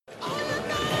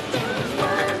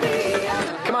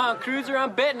Cruiser,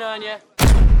 I'm betting on you.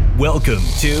 Welcome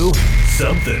to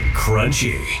Something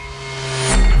Crunchy,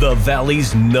 the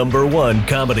Valley's #1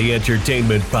 comedy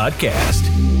entertainment podcast.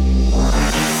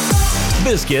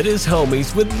 Biscuit is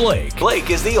homies with Blake.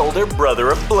 Blake is the older brother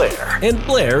of Blair, and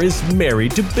Blair is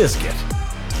married to Biscuit.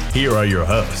 Here are your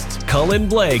hosts, Colin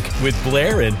Blake with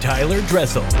Blair and Tyler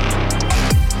Dressel.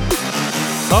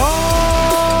 All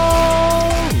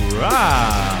right.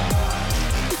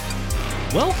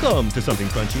 Welcome to Something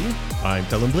Crunchy. I'm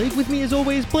Colin Blake. With me, as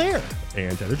always, Blair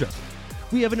and Tyler Dressel.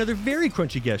 We have another very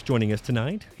crunchy guest joining us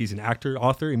tonight. He's an actor,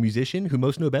 author, and musician who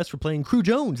most know best for playing Cru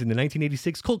Jones in the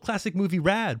 1986 cult classic movie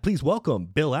Rad. Please welcome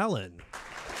Bill Allen.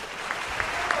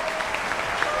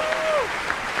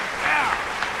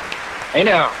 Hey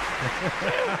now.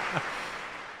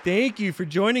 Thank you for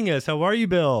joining us. How are you,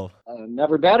 Bill?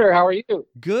 Never better. How are you?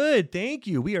 Good, thank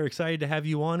you. We are excited to have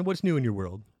you on. What's new in your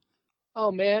world? Oh,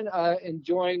 man,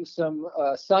 enjoying some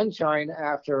sunshine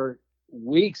after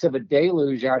weeks of a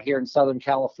deluge out here in Southern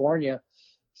California.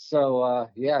 So,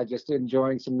 just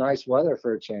enjoying some nice weather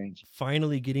for a change.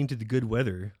 Finally getting to the good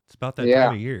weather. It's about that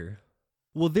time of year.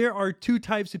 Well, there are two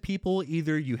types of people.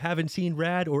 Either you haven't seen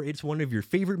Rad or it's one of your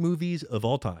favorite movies of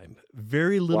all time.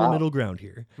 Very little middle ground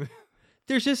here.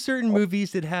 There's just certain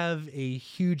movies that have a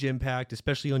huge impact,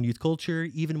 especially on youth culture,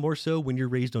 even more so when you're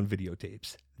raised on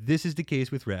videotapes. This is the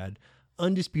case with Rad.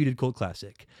 Undisputed cult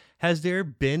classic. Has there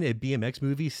been a BMX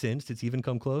movie since it's even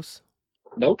come close?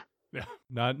 Nope. Yeah,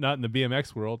 not in the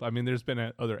BMX world. I mean, there's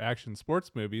been other action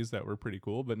sports movies that were pretty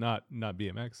cool, but not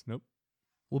BMX. Nope.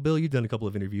 Well, Bill, you've done a couple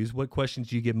of interviews. What questions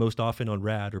do you get most often on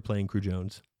Rad or playing Cru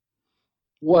Jones?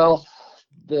 Well,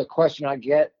 the question I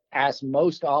get asked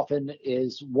most often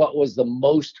is, what was the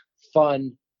most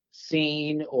fun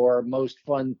scene or most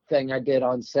fun thing I did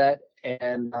on set?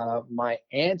 And my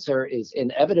answer is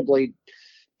inevitably,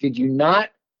 did you not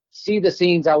see the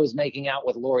scenes I was making out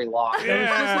with Lori Loughlin?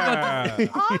 Yeah.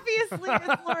 Obviously,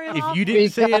 it's Lori Loughlin. If you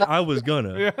didn't say it, I was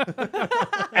gonna.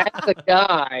 As a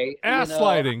guy, Ass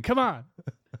sliding. Come on.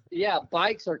 Yeah,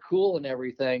 bikes are cool and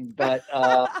everything, but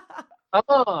come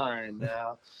on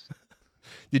now.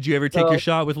 Did you ever take your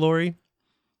shot with Lori?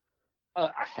 I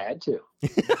had to.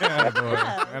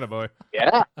 Attaboy.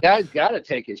 Yeah, guy's got to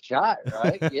take his shot,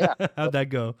 right? Yeah. How'd that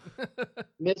go?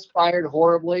 Misfired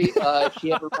horribly.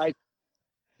 She ever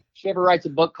writes a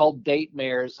book called Date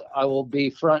Mares, I will be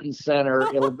front and center.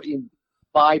 It'll be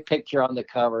my picture on the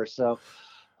cover. So,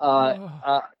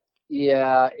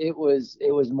 it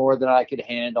was more than I could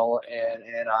handle, and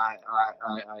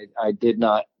I did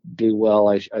not do well,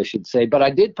 I should say. But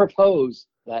I did propose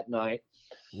that night.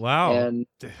 Wow. And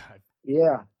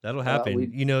yeah, that'll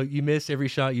happen. You miss every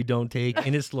shot you don't take,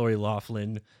 and it's Lori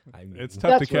Loughlin. I mean, it's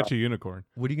tough to catch a unicorn.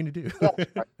 What are you going to do? Right.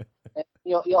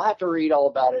 You'll have to read all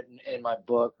about it in my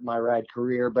book, My Rad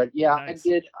Career. But yeah, nice.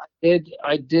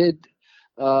 I did,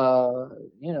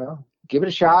 give it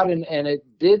a shot, and it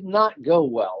did not go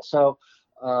well. So,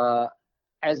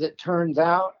 as it turns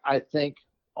out, I think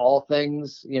all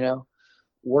things,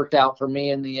 worked out for me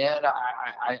in the end.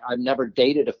 I've never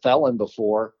dated a felon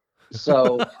before.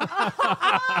 So,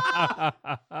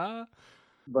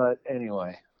 but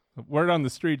anyway. Word on the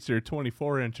streets, you're a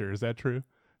 24-incher. Is that true?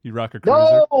 You rock a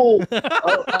cruiser? No!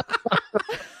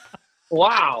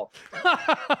 Wow.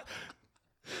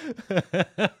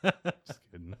 Just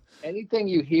kidding. Anything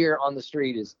you hear on the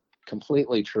street is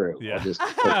completely true. Yeah,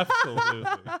 absolutely.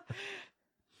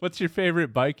 What's your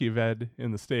favorite bike you've had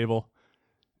in the stable?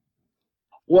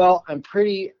 Well, I'm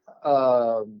pretty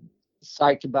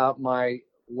psyched about my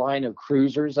line of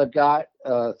cruisers I've got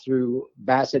through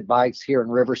Bassett Bikes here in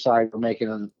Riverside. We're making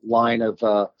a line of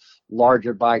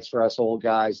larger bikes for us old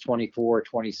guys, 24,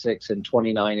 26, and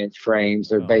 29-inch frames.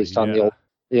 They're based on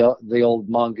the old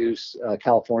Mongoose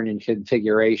Californian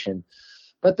configuration,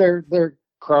 but they're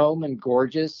chrome and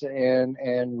gorgeous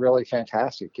and really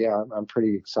fantastic. Yeah, I'm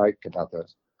pretty excited about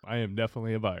those. I am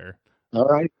definitely a buyer. All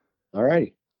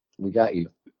righty, we got you.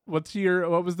 What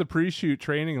was the pre-shoot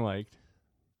training like?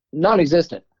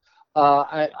 Non-existent.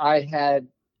 I had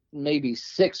maybe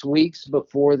 6 weeks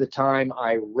before the time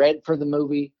I read for the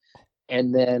movie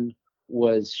and then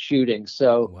was shooting.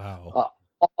 So wow.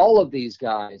 All of these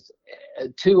guys,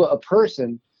 to a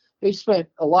person, they spent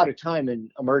a lot of time in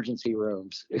emergency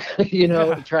rooms,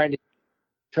 trying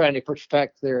to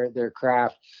perfect their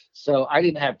craft. So I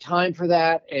didn't have time for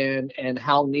that. And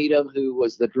Hal Needham, who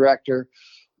was the director,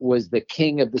 was the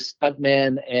king of the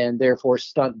stuntmen, and therefore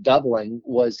stunt doubling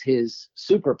was his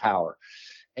superpower.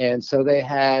 And so they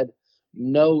had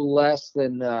no less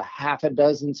than half a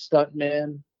dozen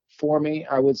stuntmen for me,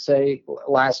 I would say,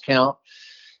 last count.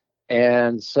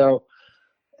 And so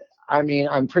I mean,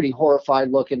 I'm pretty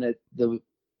horrified looking at the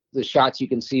shots. You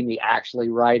can see me actually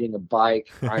riding a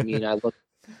bike. I mean,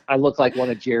 I look like one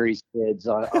of Jerry's kids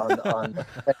on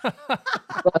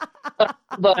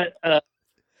but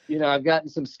you know, I've gotten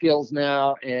some skills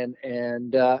now, and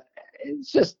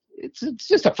it's just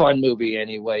a fun movie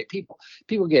anyway.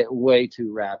 People get way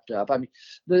too wrapped up. I mean,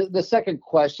 the second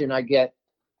question I get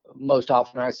most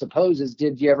often, I suppose, is,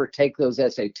 did you ever take those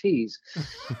SATs?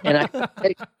 And I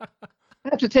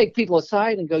have to take people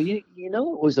aside and go, you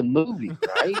know, it was a movie,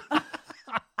 right?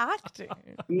 Acting.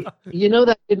 You know,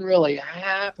 that didn't really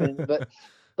happen,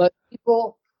 but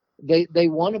people, they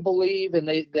want to believe, and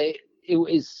it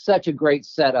is such a great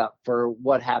setup for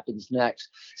what happens next.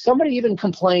 Somebody even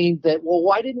complained that, well,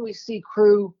 why didn't we see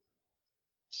crew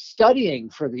studying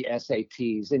for the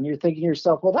SATs? And you're thinking to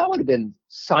yourself, well, that would have been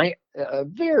a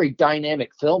very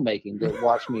dynamic filmmaking to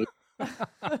watch me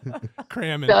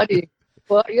cramming. Studying.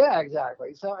 Well, yeah,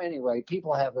 exactly. So anyway,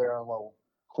 people have their own little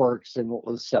quirks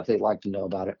and stuff they'd like to know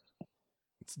about it.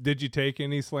 Did you take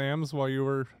any slams while you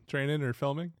were training or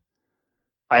filming?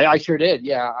 I sure did.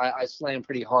 Yeah, I slammed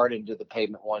pretty hard into the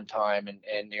pavement one time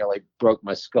and nearly broke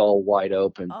my skull wide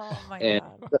open. Oh my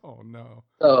God. Oh no.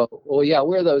 So, well, yeah,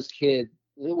 we're those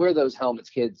helmets,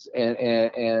 kids,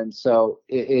 and so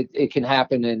it can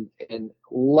happen in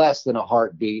less than a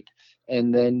heartbeat,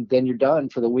 and then you're done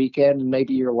for the weekend and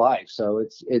maybe your life. So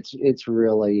it's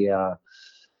really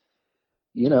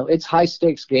you know, it's high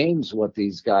stakes games what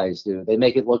these guys do. They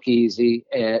make it look easy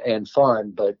and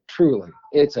fun, but truly,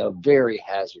 it's a very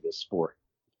hazardous sport.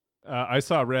 I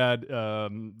saw Rad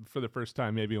for the first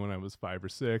time maybe when I was 5 or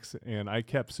 6, and I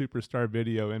kept Superstar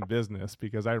Video in business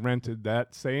because I rented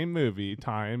that same movie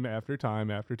time after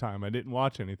time after time. I didn't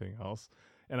watch anything else,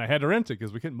 and I had to rent it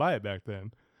because we couldn't buy it back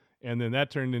then. And then that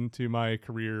turned into my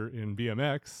career in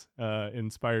BMX,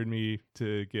 inspired me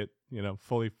to get, you know,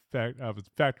 I was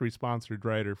factory sponsored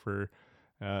rider for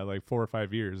like 4 or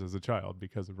 5 years as a child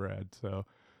because of Rad. So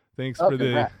thanks for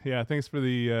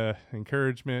the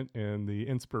encouragement and the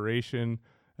inspiration.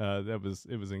 It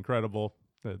was incredible,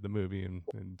 the movie, and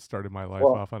started my life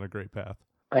off on a great path.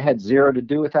 I had zero to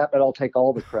do with that, but I'll take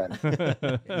all the credit.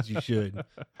 As you should.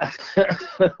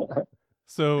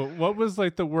 So what was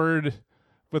like the word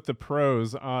with the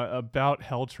pros about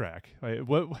Helltrack? Like,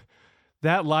 what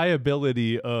that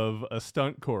liability of a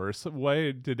stunt course?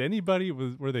 Why did anybody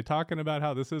were they talking about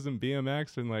how this isn't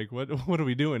BMX and like what are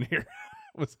we doing here?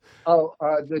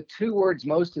 The 2 words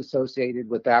most associated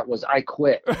with that was I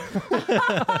quit.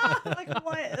 Like,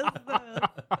 what is this?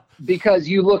 Because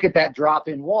you look at that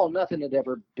drop-in wall, nothing had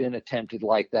ever been attempted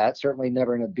like that. Certainly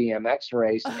never in a BMX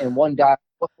race. And one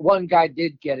guy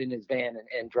did get in his van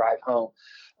and drive home.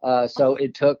 So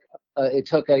it took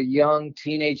a young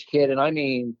teenage kid, and I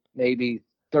mean maybe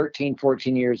 13,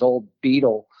 14 years old,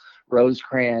 Beetle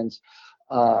Rosecrans.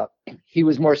 He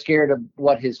was more scared of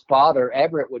what his father,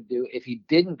 Everett, would do if he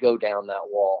didn't go down that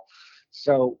wall.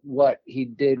 So what he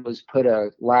did was put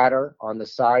a ladder on the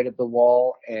side of the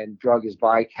wall and drug his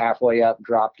bike halfway up,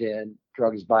 dropped in,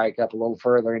 drug his bike up a little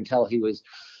further until he was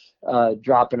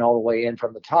dropping all the way in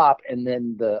from the top. And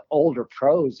then the older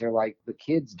pros, they're like, the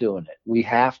kid's doing it. We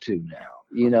have to now.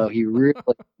 You know, he really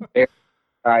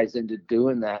guys into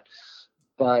doing that.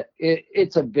 But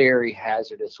it's a very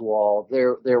hazardous wall.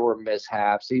 There were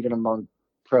mishaps even among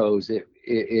pros.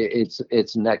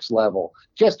 It's next level.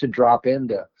 Just to drop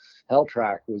into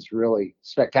Helltrack was really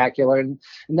spectacular, and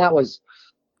that was,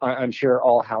 I'm sure,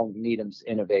 all Hal Needham's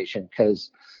innovation,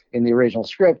 because in the original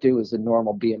script it was a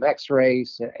normal BMX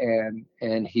race,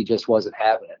 and he just wasn't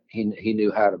having it. He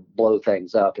knew how to blow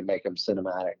things up and make them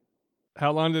cinematic.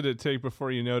 How long did it take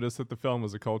before you noticed that the film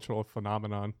was a cultural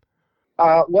phenomenon?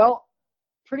 Well,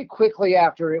 pretty quickly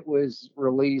after it was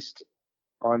released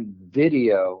on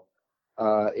video,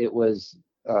 it was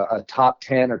a top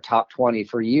 10 or top 20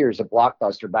 for years, a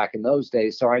blockbuster back in those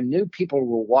days. So I knew people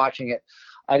were watching it.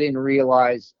 I didn't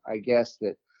realize, I guess,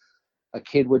 that a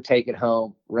kid would take it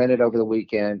home, rent it over the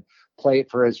weekend, play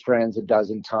it for his friends a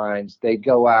dozen times. They'd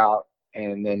go out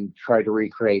and then try to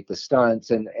recreate the stunts,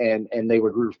 and they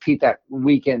would repeat that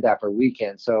weekend after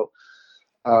weekend. So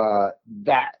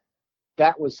that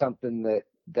was something that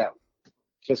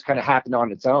just kind of happened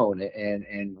on its own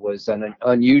and was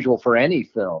unusual for any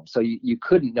film. So you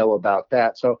couldn't know about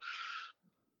that. So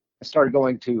I started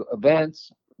going to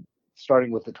events,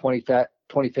 starting with the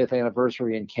 25th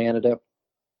anniversary in Canada.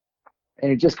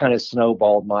 And it just kind of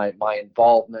snowballed my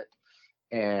involvement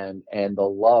and the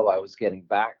love I was getting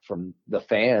back from the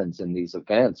fans in these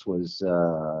events was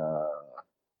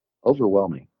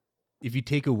overwhelming. If you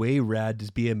take away Rad,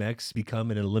 does BMX become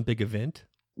an Olympic event?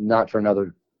 Not for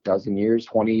another dozen years,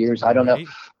 20 years. I don't know.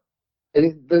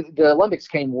 The Olympics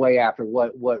came way after.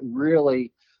 What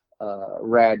really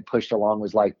Rad pushed along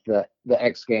was like the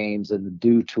X Games and the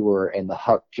Dew Tour and the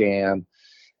Huck Jam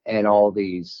and all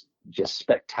these just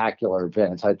spectacular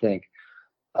events. I think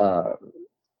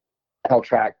Hell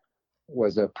Track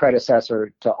was a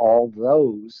predecessor to all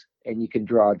those, and you can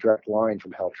draw a direct line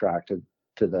from Hell Track to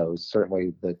those.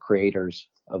 Certainly the creators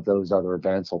of those other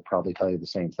events will probably tell you the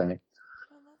same thing.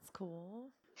 Oh, that's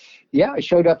cool. Yeah, I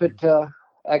showed up at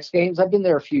X Games. I've been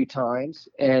there a few times,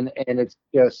 and it's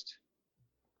just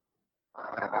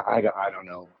I don't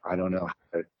know how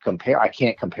to compare. I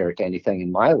can't compare it to anything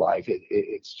in my life.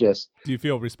 It's just. Do you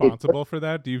feel responsible for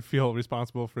that? Do you feel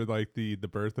responsible for like the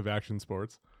birth of action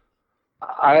sports?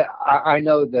 I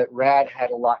know that Rad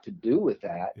had a lot to do with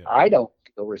that. Yeah. I don't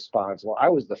feel responsible. I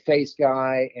was the face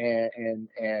guy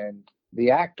and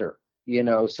the actor,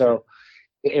 so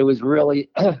it was really,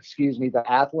 the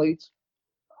athletes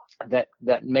that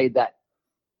made that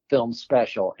film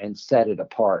special and set it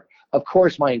apart. Of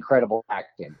course, my incredible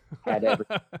acting had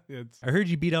everything. I heard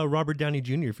you beat out Robert Downey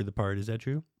Jr. for the part. Is that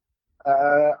true?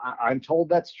 I'm told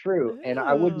that's true. Ooh. And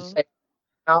I wouldn't say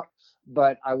out,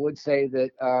 but I would say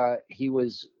that he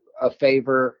was a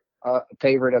favorite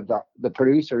of the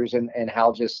producers, and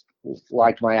Hal just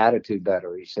liked my attitude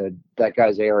better. He said, that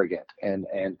guy's arrogant. And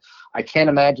I can't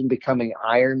imagine becoming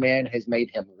Iron Man has made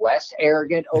him less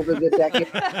arrogant over the decade.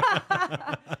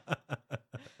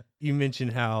 You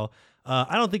mentioned how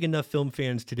I don't think enough film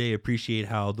fans today appreciate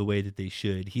Hal the way that they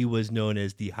should. He was known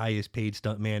as the highest paid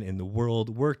stuntman in the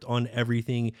world, worked on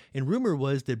everything, and rumor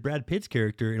was that Brad Pitt's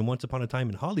character in Once Upon a Time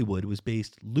in Hollywood was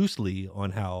based loosely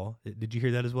on Hal. Did you hear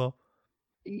that as well?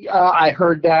 I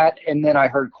heard that, and then I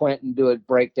heard Quentin do a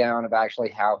breakdown of actually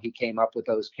how he came up with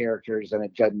those characters, and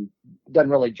it doesn't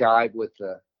really jive with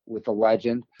the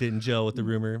legend. Didn't gel with the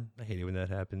rumor. I hate it when that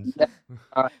happens.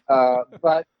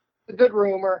 But a good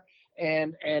rumor.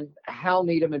 And Hal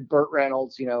Needham and Burt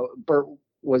Reynolds, Burt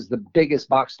was the biggest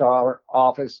box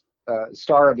office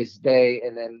star of his day,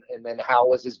 and then Hal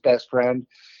was his best friend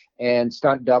and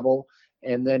stunt double,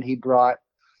 and then he brought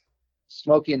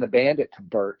Smokey and the Bandit to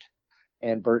Burt,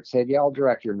 and Burt said, "Yeah, I'll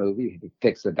direct your movie." He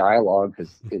fixed the dialogue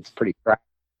because it's pretty crap,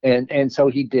 and so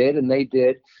he did, and they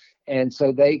did, and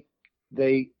so they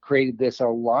created this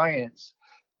alliance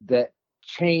that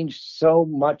changed so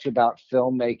much about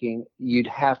filmmaking. You'd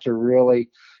have to really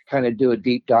kind of do a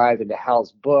deep dive into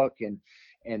Hal's book and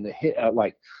the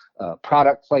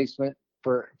product placement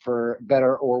for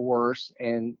better or worse,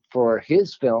 and for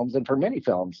his films and for many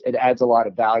films, it adds a lot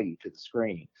of value to the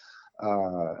screen.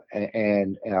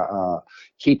 And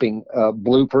keeping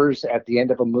bloopers at the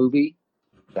end of a movie,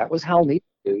 that was Hal Needham,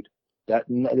 dude. That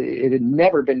it had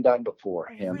never been done before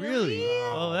him. Really?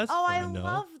 Oh, that's fun. I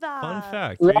love that. Fun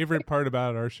fact. Favorite part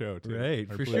about our show, too.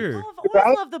 Right, for sure. I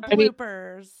always love the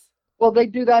bloopers. Well, they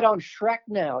do that on Shrek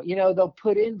now. They'll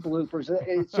put in bloopers.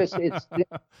 It's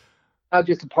not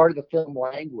just a part of the film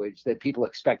language that people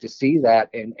expect to see that,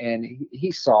 and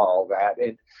he saw all that,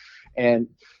 and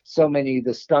so many of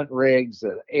the stunt rigs,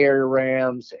 the air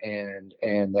rams, and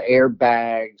the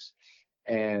airbags.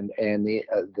 And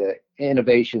the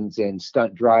innovations in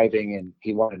stunt driving, and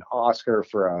he won an Oscar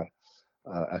for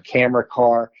a camera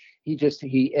car.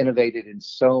 He innovated in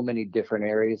so many different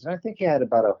areas, and I think he had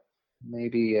about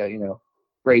maybe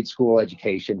grade school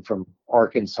education from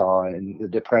Arkansas in the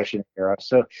Depression era.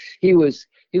 So he was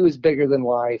bigger than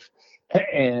life,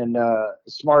 and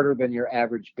smarter than your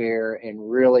average bear, and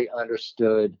really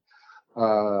understood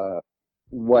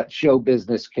what show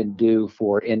business can do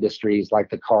for industries like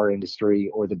the car industry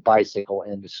or the bicycle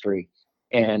industry.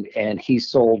 And he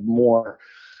sold more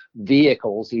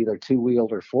vehicles, either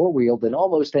two-wheeled or four-wheeled, than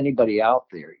almost anybody out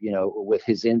there, with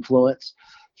his influence.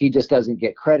 He just doesn't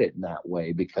get credit in that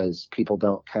way because people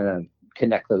don't kind of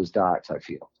connect those dots, I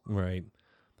feel. Right.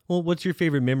 Well, what's your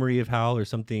favorite memory of Hal, or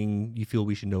something you feel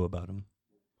we should know about him?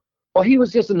 Well, he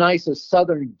was just the nicest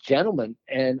Southern gentleman,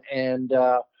 and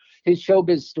his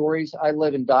showbiz stories, I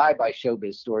live and die by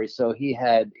showbiz stories. So he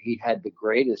had the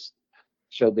greatest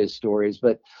showbiz stories.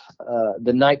 But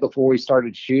the night before we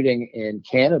started shooting in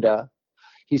Canada,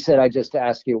 he said, "I just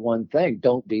ask you one thing: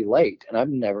 don't be late." And I've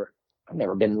never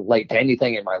been late to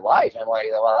anything in my life. I'm like,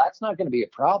 well, that's not going to be a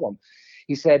problem.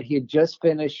 He said he had just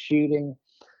finished shooting,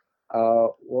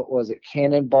 what was it,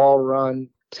 Cannonball Run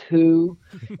 2,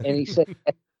 and he said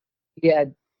he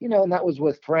had. And that was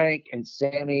with Frank and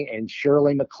Sammy and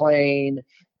Shirley MacLaine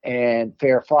and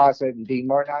Farrah Fawcett and Dean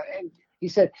Martin. And he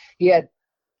said he had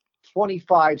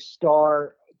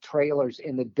 25-star trailers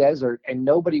in the desert, and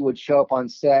nobody would show up on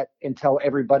set until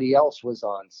everybody else was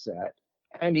on set.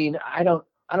 I mean, I don't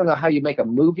know how you make a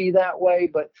movie that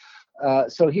way, but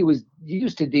So he was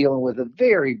used to dealing with the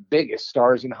very biggest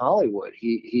stars in Hollywood.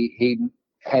 He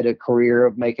had a career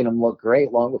of making them look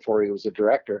great long before he was a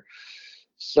director.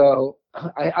 So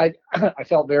I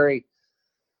felt very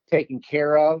taken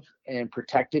care of and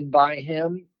protected by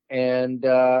him. And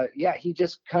he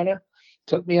just kind of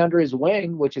took me under his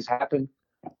wing, which has happened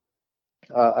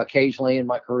occasionally in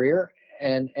my career.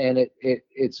 And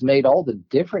it's made all the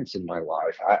difference in my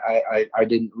life. I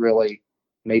didn't really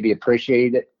maybe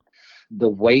appreciate it, the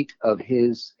weight of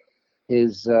his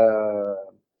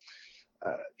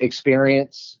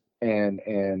experience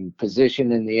and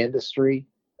position in the industry.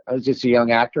 I was just a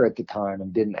young actor at the time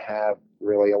and didn't have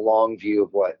really a long view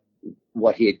of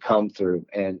what he had come through.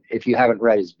 And if you haven't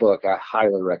read his book, I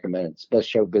highly recommend it. It's the best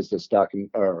show business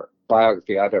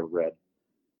biography I've ever read.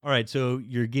 All right, so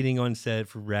you're getting on set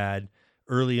for Rad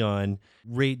early on.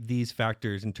 Rate these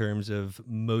factors in terms of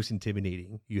most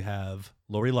intimidating. You have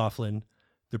Lori Loughlin,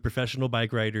 the professional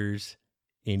bike riders,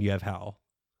 and you have Hal.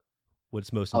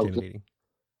 What's most intimidating?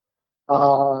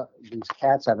 These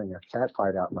cats having a cat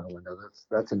fight out my window.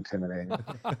 That's intimidating.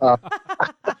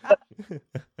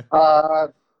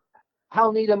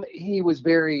 Hal Needham, he was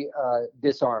very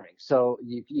disarming. So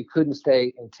you couldn't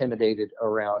stay intimidated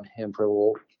around him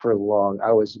for long.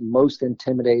 I was most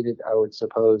intimidated, I would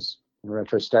suppose, in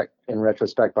retrospect,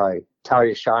 by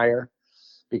Talia Shire,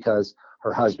 because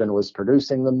her husband was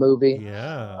producing the movie.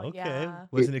 Yeah, okay. Yeah.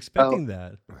 Wasn't expecting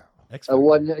that. I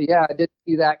didn't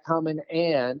see that coming.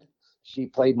 And she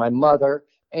played my mother,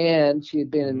 and she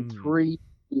had been in 3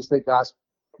 movies that got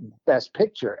Best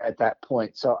Picture at that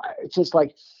point. So it's just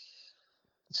like,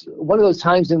 it's one of those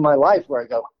times in my life where I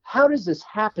go, how does this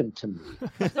happen to me?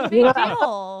 It's a big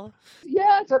deal.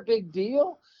 Yeah, it's a big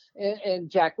deal. And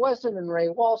Jack Weston and Ray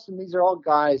Walston, these are all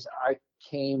guys I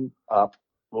came up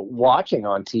watching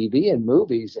on TV and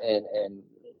movies and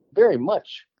very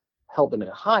much held them in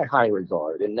high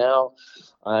regard. And now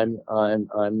I'm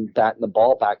batting the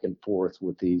ball back and forth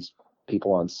with these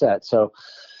people on set. So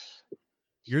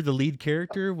you're the lead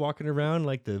character walking around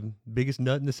like the biggest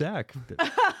nut in the sack.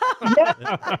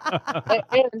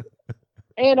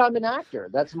 and I'm an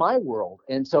actor. That's my world.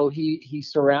 And so he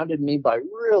surrounded me by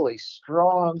really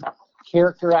strong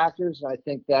character actors. And I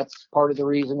think that's part of the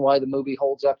reason why the movie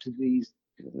holds up to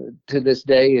this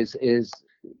day is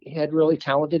he had really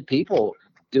talented people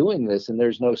doing this, and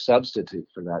there's no substitute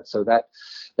for that. So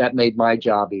that made my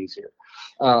job easier.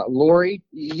 Lori,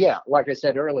 yeah, like I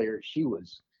said earlier, she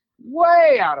was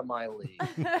way out of my league.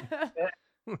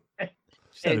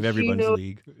 She's out of everyone's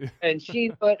league. And she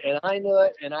knew it, and I knew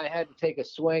it, and I had to take a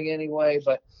swing anyway.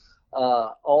 But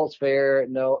all's fair,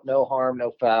 no harm,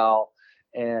 no foul.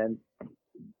 And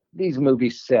these movie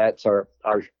sets are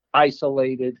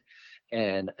isolated,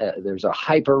 and there's a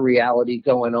hyper reality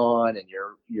going on, and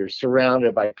you're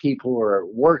surrounded by people who are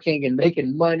working and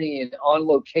making money and on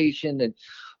location, and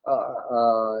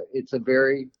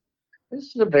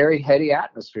this is a very heady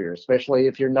atmosphere, especially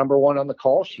if you're number one on the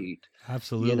call sheet.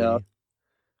 Absolutely. You know?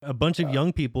 A bunch of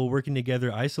young people working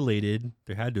together, isolated.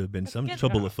 There had to have been some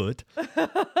trouble afoot.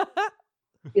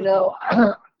 You know,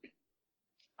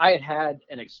 I had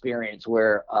an experience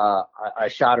where I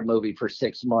shot a movie for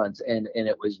 6 months, and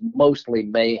it was mostly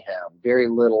mayhem. Very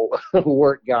little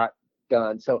work got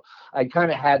done. So I kind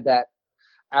of had that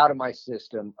out of my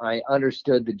system. I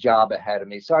understood the job ahead of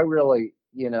me. So I really,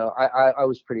 I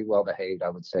was pretty well behaved, I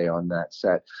would say, on that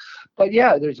set. But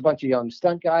yeah, there's a bunch of young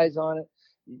stunt guys on it,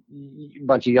 a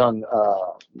bunch of young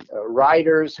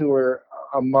writers who were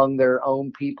among their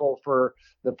own people for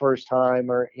the first time,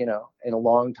 or in a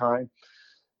long time.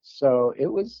 So it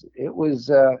was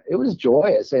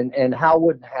joyous, and Hal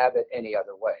wouldn't have it any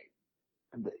other way.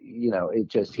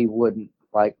 He wouldn't,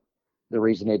 like the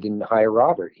reason he didn't hire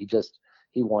Robert. He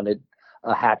wanted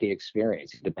a happy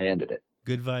experience. He demanded it.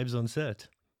 Good vibes on set.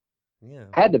 Yeah,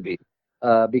 had to be.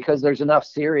 Because there's enough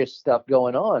serious stuff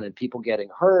going on, and people getting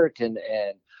hurt, and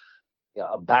a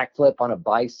backflip on a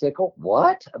bicycle.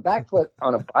 What? A backflip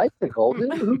on a bicycle?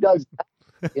 Who does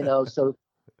that? So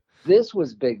this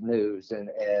was big news, and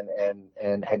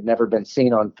had never been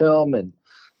seen on film, and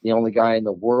the only guy in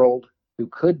the world who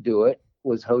could do it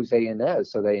was Jose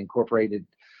Inez. So they incorporated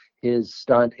his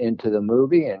stunt into the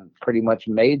movie and pretty much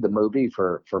made the movie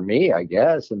for me, I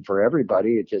guess, and for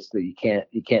everybody. It's just that you can't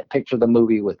picture the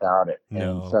movie without it.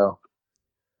 No. And so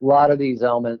a lot of these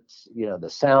elements, the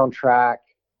soundtrack,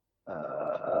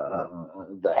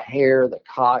 the hair, the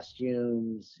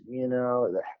costumes,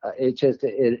 it's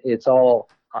all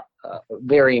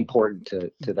very important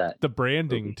to that. The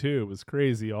branding movie. too was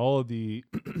crazy. All of the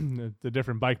the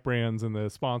different bike brands and the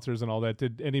sponsors and all that.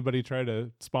 Did anybody try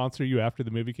to sponsor you after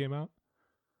the movie came out?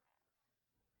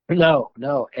 No,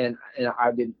 and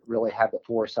I didn't really have the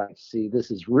foresight to see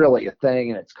this is really a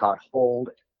thing, and it's caught hold.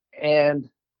 And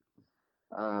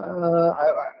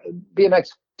BMX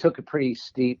took a pretty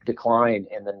steep decline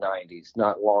in the 90s,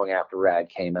 not long after Rad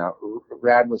came out.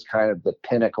 Rad was kind of the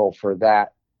pinnacle for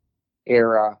that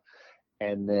era,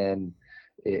 and then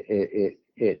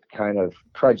it kind of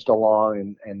trudged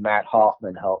along, and Matt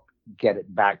Hoffman helped get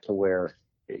it back to where,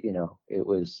 it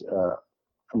was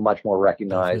much more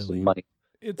recognized. Definitely. And money.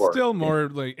 It's still more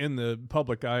like in the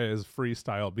public eye as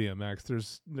freestyle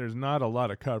BMX. There's not a lot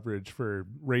of coverage for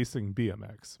racing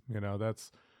BMX.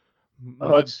 That's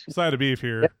side of beef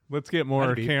here. Yeah. Let's get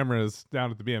more cameras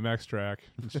down at the BMX track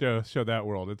and show that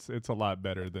world. It's a lot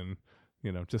better than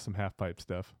just some half pipe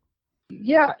stuff.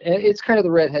 Yeah, it's kind of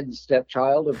the redheaded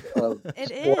stepchild of It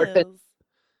sport, is.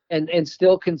 and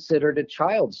still considered a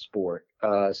child sport.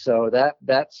 So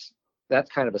that's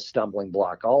kind of a stumbling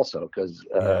block also, because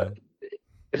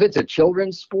if it's a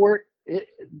children's sport,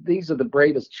 these are the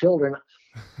bravest children.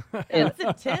 And It's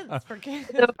intense for kids.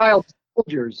 child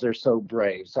soldiers are so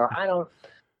brave. So I don't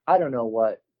know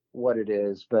what it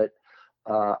is, but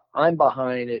I'm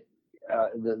behind it.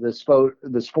 The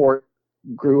sport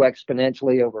grew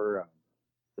exponentially over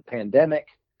the pandemic,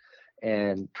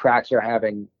 and tracks are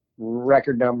having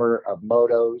record number of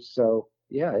motos. So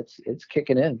yeah, it's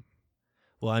kicking in.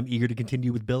 Well, I'm eager to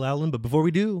continue with Bill Allen, but before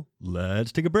we do,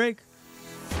 let's take a break.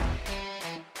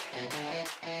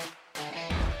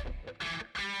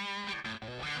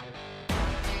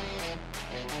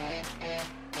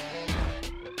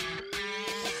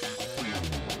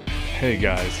 Hey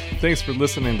guys, thanks for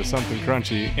listening to Something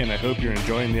Crunchy, and I hope you're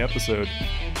enjoying the episode.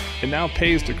 It now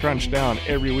pays to crunch down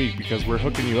every week because we're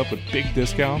hooking you up with big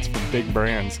discounts from big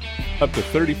brands. Up to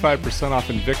 35% off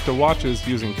Invicta watches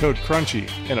using code CRUNCHY,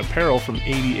 and apparel from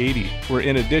 8080, where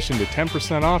in addition to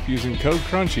 10% off using code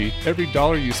CRUNCHY, every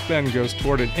dollar you spend goes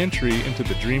toward an entry into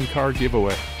the Dream Car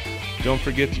giveaway. Don't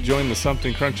forget to join the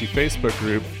Something Crunchy Facebook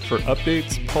group for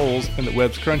updates, polls, and the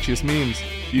web's crunchiest memes.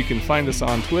 You can find us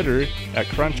on Twitter at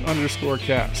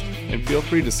crunch_cast, and feel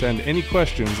free to send any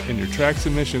questions and your track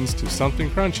submissions to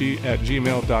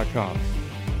somethingcrunchy@gmail.com.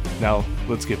 Now,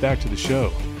 let's get back to the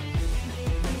show.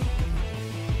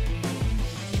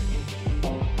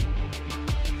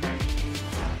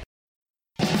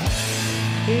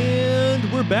 And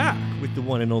we're back with the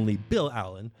one and only Bill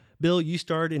Allen. Bill, you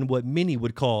starred in what many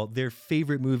would call their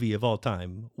favorite movie of all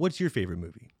time. What's your favorite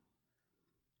movie?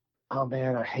 Oh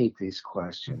man, I hate these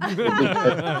questions.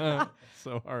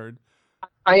 So hard.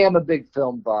 I am a big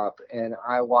film buff, and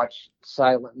I watch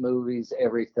silent movies,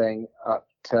 everything up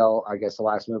till, I guess the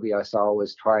last movie I saw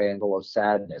was Triangle of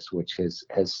Sadness, which has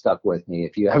stuck with me.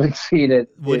 If you haven't seen it,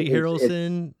 Woody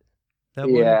Harrelson. That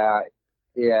one?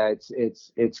 Yeah,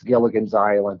 it's Gilligan's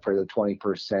Island for the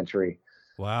 21st century.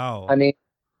 Wow. I mean,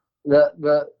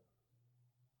 the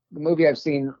movie I've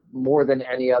seen more than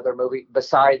any other movie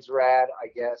besides Rad, I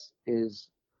guess, is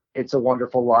It's a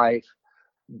Wonderful Life.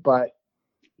 But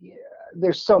yeah,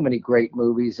 there's so many great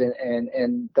movies,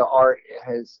 and the art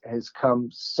has come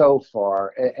so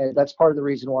far, and that's part of the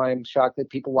reason why I'm shocked that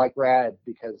people like Rad,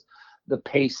 because the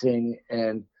pacing,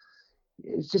 and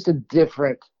it's just a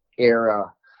different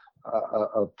era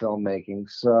of filmmaking.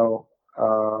 So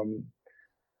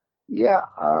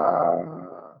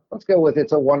let's go with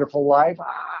It's a Wonderful Life.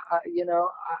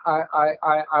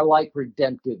 I like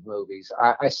redemptive movies.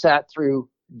 I sat through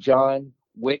John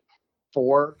Wick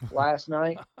 4 last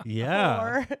night.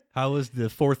 Yeah. How was the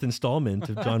fourth installment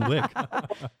of John Wick?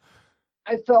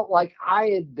 I felt like I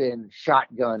had been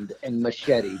shotgunned and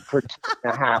macheted for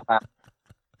 2.5 hours.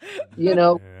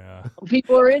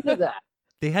 People are into that.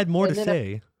 They had more to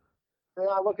say. Then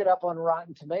I look it up on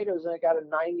Rotten Tomatoes, and I got a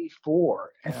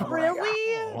 94.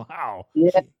 Really? Oh, wow.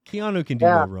 Yeah. Keanu can do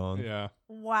no wrong. Yeah.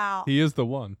 Wow. He is the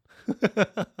one.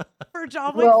 For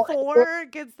John Wick 4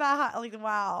 gets that high. Like,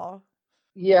 wow.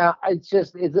 Yeah,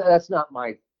 that's not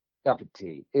my cup of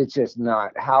tea. It's just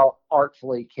not. How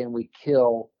artfully can we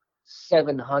kill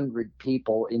 700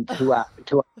 people in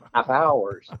 2.5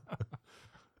 hours?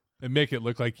 And make it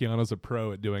look like Keanu's a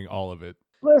pro at doing all of it.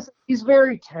 Listen, he's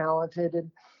very talented,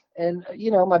 and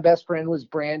my best friend was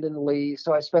Brandon Lee,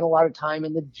 so I spent a lot of time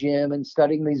in the gym and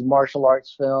studying these martial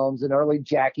arts films and early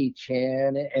Jackie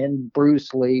Chan and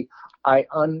Bruce Lee. I've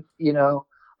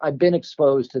been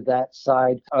exposed to that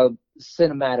side of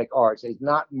cinematic arts. It's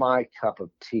not my cup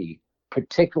of tea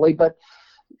particularly, but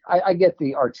I get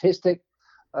the artistic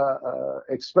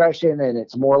expression, and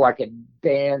it's more like a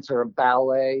dance or a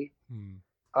ballet.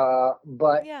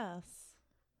 But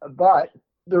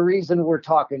the reason we're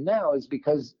talking now is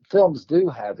because films do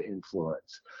have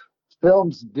influence.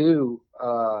 Films do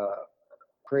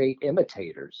create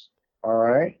imitators. All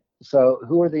right. So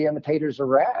who are the imitators of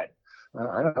Rad? I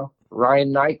don't know.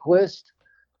 Ryan Nyquist.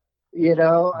 You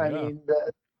know, I mean,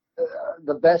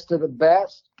 the best of the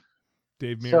best.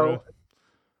 Dave Mirra. So,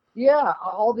 yeah,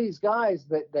 all these guys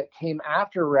that came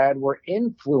after Rad were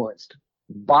influenced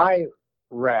by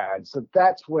Rad. So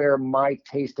that's where my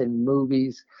taste in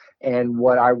movies and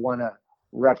what I want to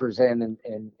represent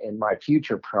in my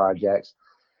future projects.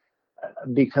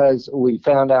 Because we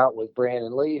found out with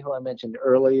Brandon Lee, who I mentioned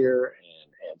earlier,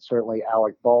 and certainly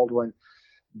Alec Baldwin,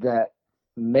 that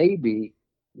maybe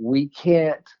we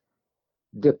can't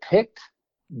depict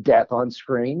death on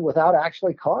screen without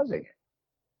actually causing it.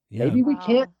 Yeah. Maybe we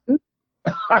can't.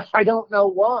 I don't know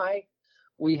why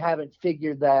we haven't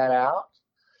figured that out.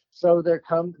 So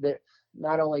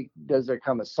not only does there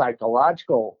come a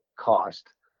psychological cost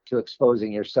to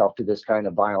exposing yourself to this kind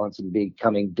of violence and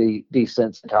becoming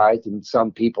desensitized, and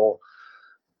some people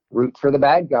root for the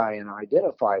bad guy and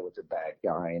identify with the bad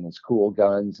guy and his cool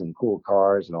guns and cool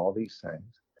cars and all these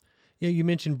things. Yeah, you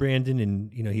mentioned Brandon,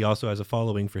 and he also has a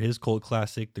following for his cult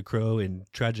classic, The Crow, and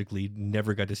tragically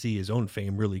never got to see his own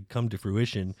fame really come to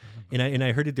fruition. And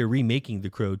I heard that they're remaking The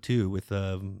Crow too with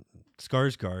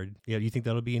Skarsgård. Yeah, do you think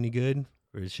that'll be any good,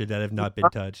 or should that have not been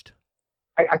touched?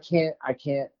 I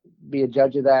can't be a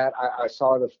judge of that. I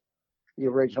saw the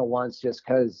original ones just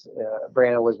because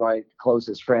Brandon was my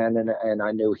closest friend, and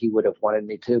I knew he would have wanted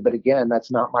me to. But again, that's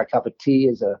not my cup of tea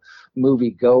as a movie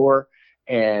goer.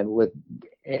 And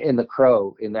in The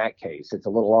Crow, in that case, it's a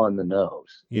little on the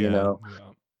nose,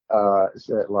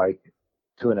 so like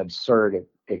to an absurd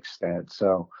extent.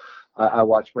 So I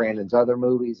watch Brandon's other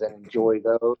movies and enjoy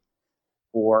those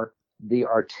for the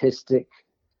artistic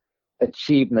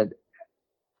achievement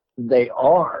they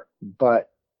are.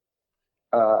 But,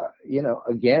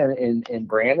 again, in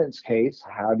Brandon's case,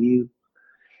 how do you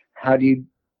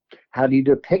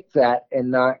depict that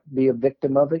and not be a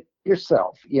victim of it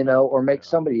yourself, or make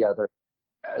somebody else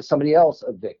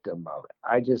a victim of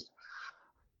it?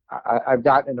 I've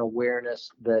gotten an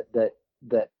awareness that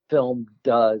film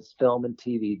and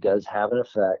TV does have an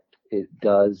effect. It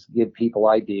does give people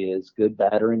ideas, good,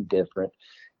 bad, or indifferent.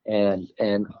 And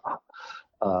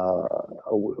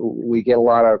we get a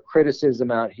lot of criticism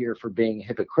out here for being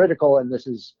hypocritical. And this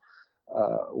is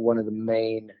one of the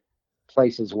main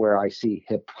places where I see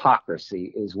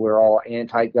hypocrisy, is we're all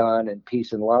anti-gun and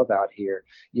peace and love out here,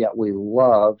 yet we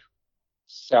love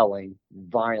selling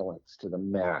violence to the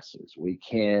masses. We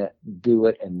can't do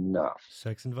it enough.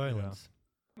 Sex and violence.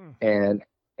 And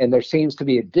there seems to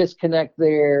be a disconnect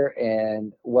there,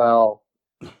 and well,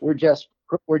 we're just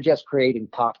creating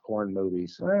popcorn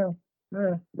movies. Well,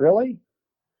 really?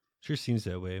 Sure seems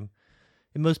that way.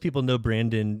 And most people know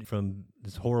Brandon from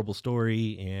this horrible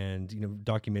story and,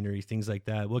 documentaries, things like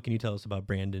that. What can you tell us about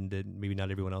Brandon that maybe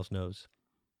not everyone else knows?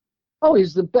 Oh,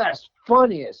 he's the best,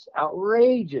 funniest,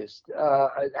 outrageous,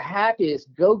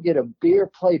 happiest. Go get a beer,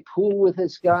 play pool with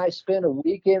this guy, spend a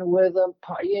weekend with him,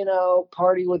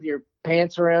 party with your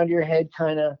pants around your head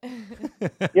kind of.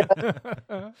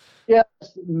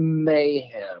 Just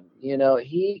mayhem.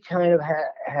 He kind of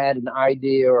had an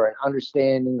idea or an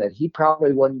understanding that he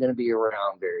probably wasn't going to be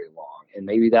around very long. And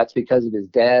maybe that's because of his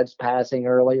dad's passing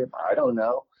earlier. I don't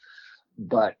know.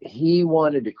 But he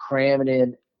wanted to cram it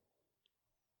in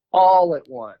all at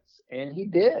once, and he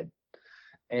did.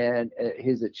 And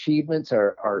his achievements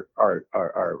are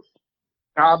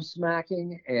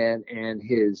gobsmacking, and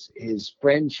his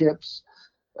friendships,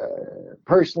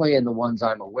 personally, and the ones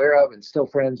I'm aware of, and still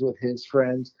friends with his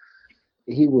friends.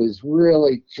 He was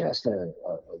really just a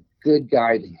good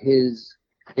guy to his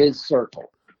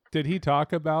circle. Did he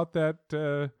talk about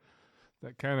that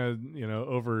kind of,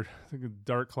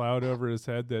 dark cloud over his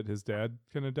head that his dad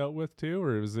kind of dealt with too?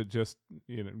 Or was it just,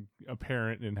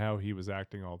 apparent in how he was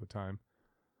acting all the time?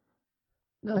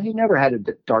 No, he never had a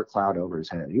dark cloud over his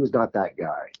head. He was not that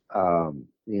guy. And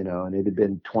it had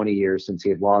been 20 years since he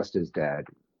had lost his dad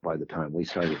by the time we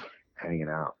started hanging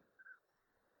out.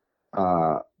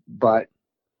 But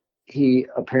he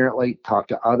apparently talked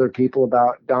to other people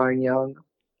about dying young.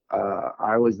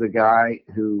 I was the guy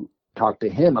who talked to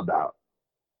him about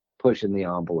pushing the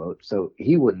envelope so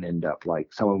he wouldn't end up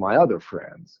like some of my other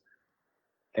friends.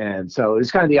 And so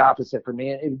it's kind of the opposite for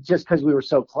me. Just because we were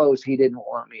so close, he didn't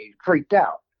want me freaked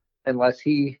out unless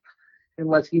he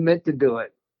meant to do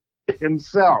it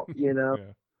himself. Yeah.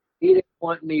 He didn't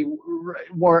want me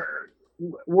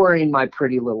worrying my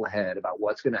pretty little head about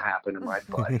what's going to happen to my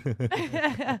butt.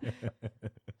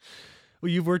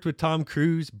 Well, you've worked with Tom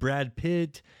Cruise, Brad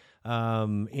Pitt,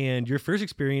 and your first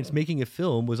experience making a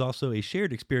film was also a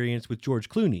shared experience with George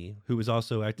Clooney, who was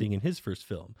also acting in his first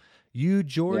film. You,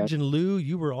 George, and Lou,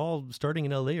 you were all starting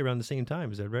in LA around the same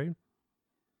time. Is that right?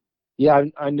 Yeah,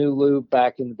 I knew Lou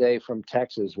back in the day from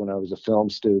Texas when I was a film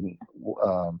student,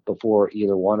 before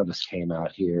either one of us came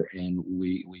out here, and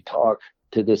we talk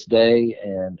to this day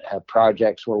and have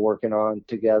projects we're working on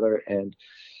together. And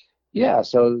yeah,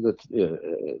 so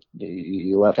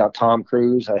you left out Tom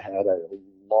Cruise. I had a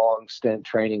long stint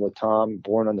training with Tom,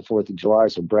 born on the 4th of July.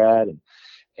 So Brad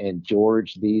and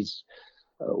George, these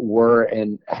were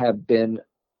and have been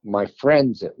my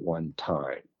friends at one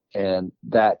time. And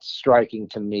that's striking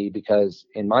to me because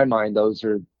in my mind,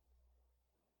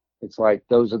 it's like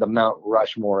those are the Mount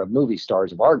Rushmore of movie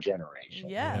stars of our generation.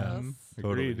 Yes.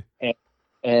 Agreed.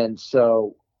 And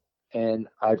so, and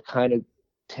I've kind of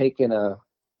taken a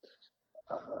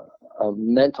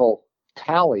mental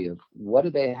tally of what do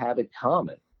they have in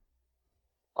common.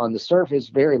 On the surface,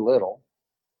 very little,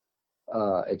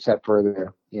 except for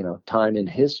their, time in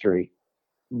history.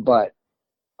 But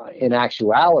in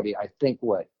actuality, I think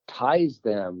what ties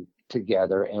them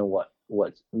together and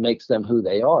what makes them who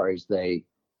they are is they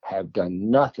have done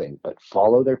nothing but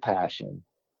follow their passion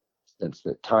since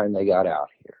the time they got out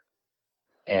here.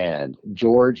 And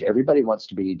George, everybody wants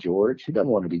to be George. Who doesn't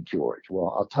want to be George?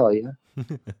 Well, I'll tell you.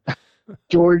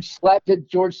 George slept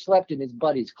in his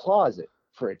buddy's closet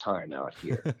for a time out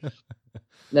here.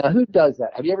 Now, who does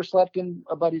that? Have you ever slept in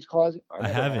a buddy's closet? I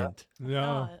haven't.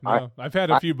 No. I've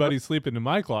had a few buddies sleeping in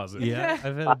my closet. Yeah,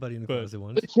 I've had a buddy in the closet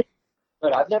once.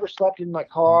 But I've never slept in my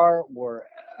car or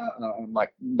my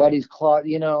buddy's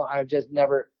closet. I've just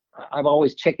never. I've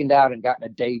always chickened out and gotten a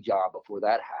day job before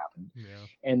that happened. Yeah.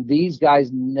 And these guys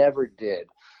never did.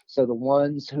 So the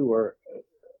ones who are,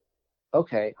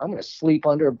 okay, I'm going to sleep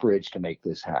under a bridge to make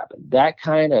this happen. That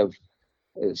kind of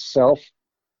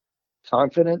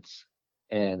self-confidence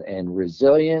and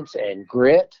resilience and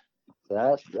grit,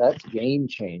 that's game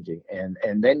changing. And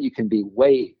then you can be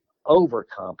way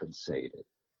overcompensated.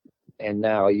 And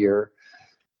now you're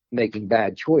making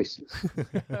bad choices.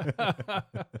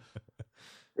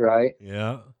 Right?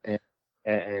 Yeah.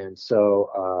 And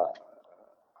so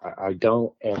I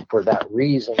don't, and for that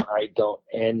reason, I don't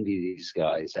envy these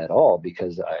guys at all,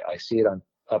 because I see it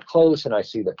up close and I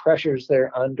see the pressures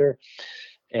they're under.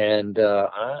 And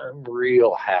I'm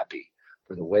real happy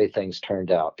for the way things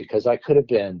turned out, because I could have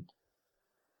been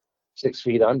 6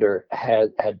 feet under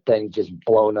had things just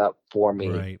blown up for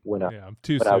me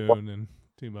too soon and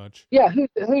too much. Yeah,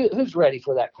 who's ready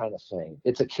for that kind of thing?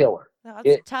 It's a killer. No,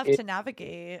 it's tough to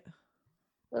navigate.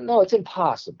 No, it's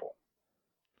impossible.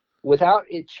 Without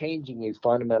it changing you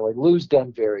fundamentally. Lou's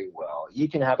done very well. You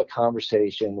can have a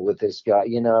conversation with this guy.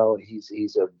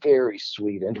 He's a very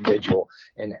sweet individual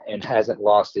and hasn't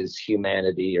lost his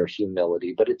humanity or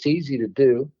humility, but it's easy to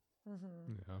do.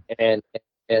 Mm-hmm. Yeah.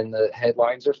 And the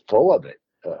headlines are full of it,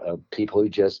 of people who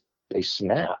they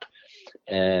snap.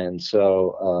 And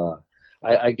so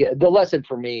I get the lesson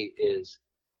for me is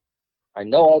I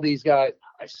know all these guys.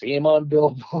 I see them on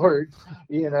billboards.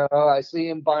 I see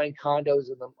them buying condos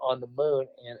on the moon,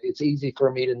 and it's easy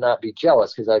for me to not be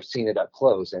jealous because I've seen it up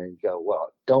close and go,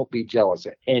 well, don't be jealous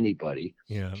of anybody.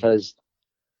 Yeah. Because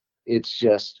it's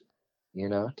just, do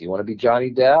you want to be Johnny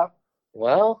Depp?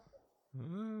 Well,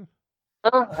 not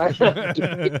at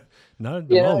the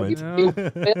moment.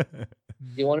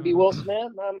 You want to be Will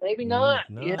Smith? Maybe not.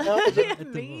 Maybe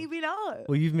not.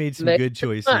 Well, you've made some good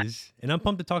choices, and I'm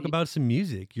pumped to talk about some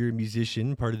music. You're a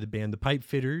musician, part of the band The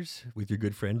Pipefitters, with your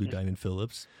good friend Lou Diamond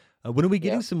Phillips. When are we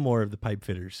getting some more of The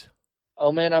Pipefitters?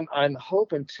 Oh man, I'm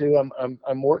hoping to.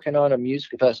 I'm working on a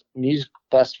music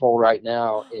festival right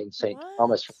now in St.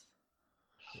 Thomas.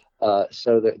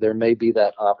 So there may be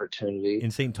that opportunity in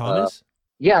St. Thomas.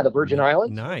 Yeah, the Virgin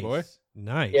Islands. Nice.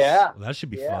 Yeah, well, that should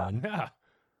be fun.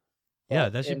 Yeah,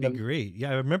 that should be great.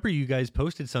 Yeah, I remember you guys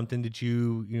posted something that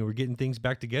you were getting things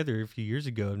back together a few years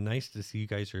ago. Nice to see you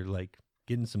guys are like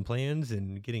getting some plans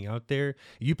and getting out there.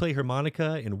 You play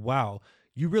harmonica, and wow,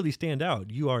 you really stand out.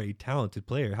 You are a talented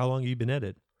player. How long have you been at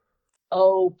it?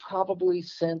 Oh, probably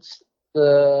since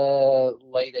the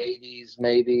late 80s,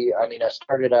 maybe. I mean, I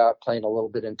started out playing a little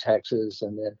bit in Texas,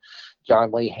 and then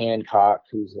John Lee Hancock,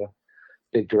 who's a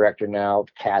big director now,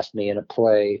 cast me in a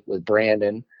play with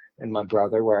Brandon and my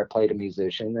brother where I played a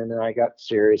musician. And then I got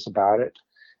serious about it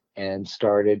and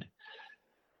started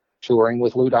touring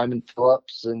with Lou Diamond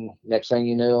Phillips. And next thing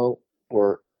you know,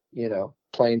 we're,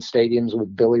 playing stadiums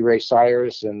with Billy Ray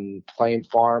Cyrus and playing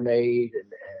Farm Aid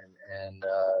and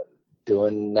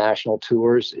doing national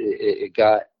tours. It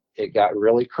got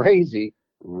really crazy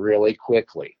really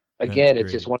quickly. Again,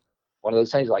 it's just one of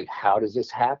those things like, how does this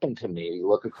happen to me? You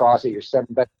look across at your 7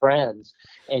 best friends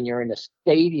and you're in a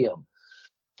stadium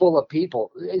full of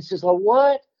people. It's just like,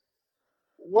 what?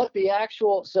 what the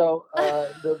actual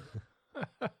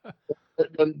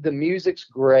the music's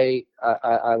great.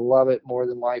 I love it more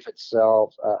than life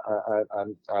itself.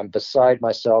 I'm beside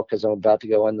myself because I'm about to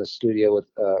go in the studio with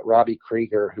Robbie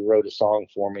Krieger, who wrote a song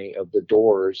for me of The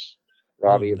Doors.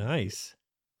 Robbie, nice.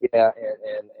 Yeah,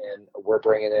 and we're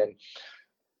bringing in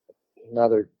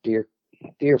another dear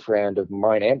friend of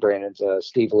mine and Brandon's,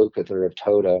 Steve Lukather of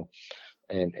Toto,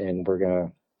 and we're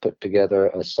gonna put together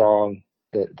a song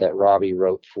that Robbie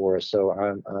wrote for us. So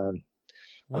I'm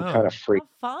kind of free.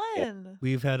 How fun.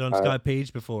 We've had on Scott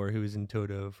Page before, who was in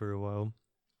Toto for a while.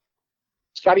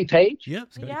 Scotty Page?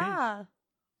 Yep, Scotty Yeah.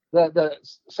 Page. The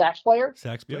sax player?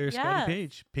 Sax player, Yes. Scotty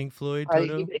Page. Pink Floyd,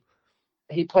 Toto.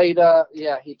 He played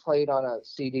he played on a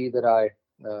CD that I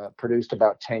produced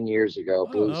about 10 years ago.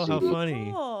 Blue how CD.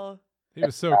 funny. Cool. He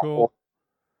was so cool.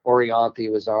 Orianthi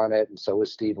was on it, and so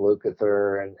was Steve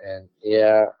Lukather, and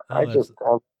yeah, I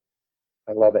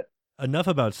love it. Enough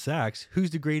about sax. Who's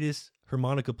the greatest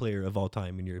harmonica player of all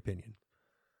time, in your opinion?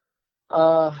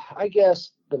 I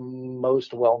guess the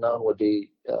most well-known would be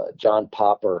John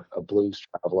Popper, a blues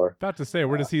traveler. About to say,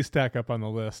 where does he stack up on the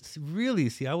list? Really?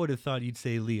 See, I would have thought you'd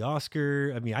say Lee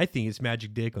Oscar. I mean, I think it's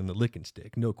Magic Dick on the Lickin'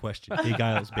 Stick. No question. Big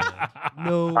Isles Band.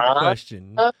 No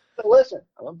question. Listen,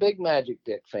 I'm a big Magic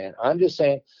Dick fan. I'm just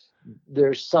saying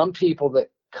there's some people that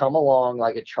come along,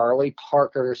 like a Charlie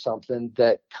Parker or something,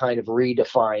 that kind of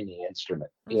redefine the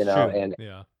instrument, you know, and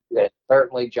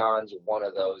certainly John's one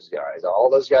of those guys. All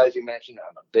those guys you mentioned,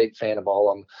 I'm a big fan of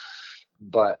all of them,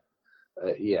 but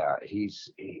he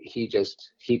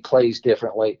plays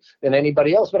differently than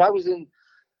anybody else. But I was in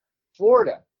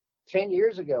Florida 10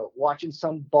 years ago watching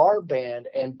some bar band,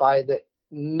 and by the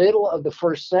middle of the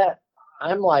first set,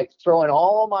 I'm like throwing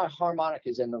all my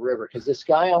harmonicas in the river because this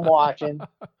guy I'm watching,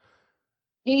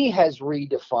 he has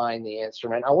redefined the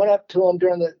instrument. I went up to him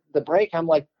during the break. I'm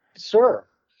like, sir,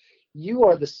 you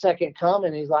are the second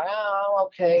coming. He's like, oh,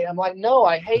 okay. I'm like, no,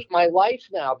 I hate my life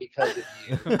now because of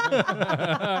you.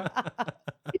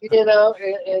 You know,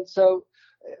 and so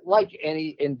like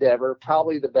any endeavor,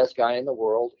 probably the best guy in the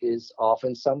world is off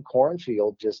in some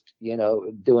cornfield, just, you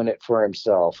know, doing it for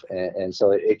himself. And so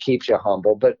it keeps you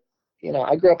humble. But, you know,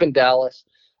 I grew up in Dallas,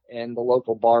 and the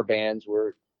local bar bands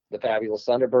were the Fabulous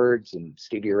Thunderbirds and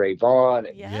Stevie Ray Vaughan.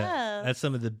 Yeah, that's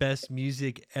some of the best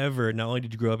music ever. Not only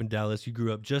did you grow up in Dallas, you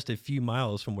grew up just a few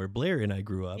miles from where Blair and I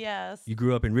grew up. Yes. You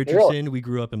grew up in Richardson. We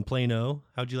grew up in Plano.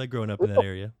 How'd you like growing up in that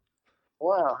area?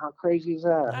 Wow, how crazy is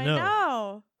that? I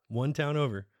know. One town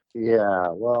over. Yeah,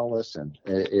 well, listen,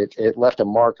 it left a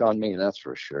mark on me, that's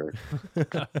for sure.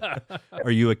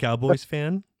 Are you a Cowboys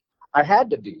fan? I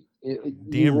had to be.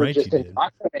 Damn right you did.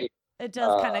 It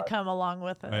does kind of come along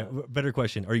with it. Right, better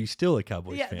question. Are you still a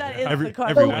Cowboys fan? That is the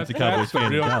question. Everyone's a Cowboys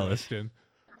fan in Dallas.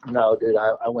 No, dude,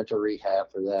 I went to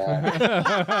rehab for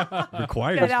that.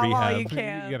 Requires Get out rehab. while you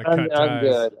can. You gotta cut ties. I'm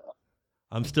good.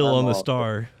 I'm still on the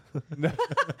Star.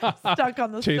 Stuck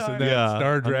on the Chasing Star. that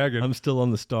Star Dragon. I'm still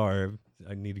on the Star.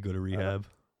 I need to go to rehab.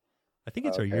 I think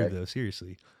it's our year, though.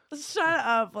 Seriously. Shut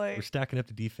up, Blake. We're stacking up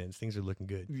the defense. Things are looking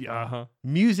good. Yeah.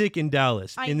 Music in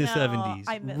Dallas I in the know.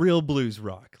 70s. Real blues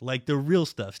rock. Like the real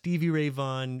stuff. Stevie Ray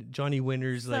Vaughan, Johnny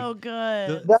Winters. So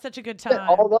good. The, Such a good time.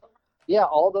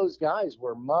 All those guys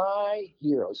were my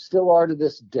heroes. Still are to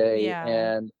this day. Yeah.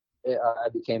 And I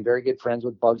became very good friends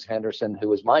with Bugs Henderson, who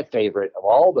was my favorite of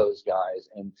all those guys.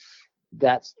 And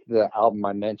that's the album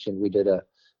I mentioned. We did a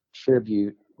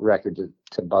tribute record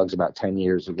to Bugs about 10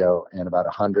 years ago, and about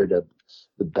 100 of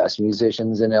the best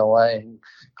musicians in LA,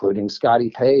 including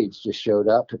Scotty Page, just showed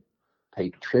up to pay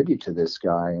tribute to this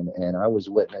guy. And I was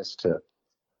witness to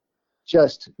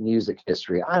just music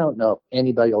history. I don't know if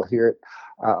anybody will hear it.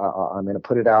 I'm going to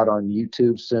put it out on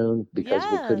YouTube soon because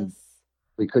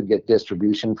we couldn't get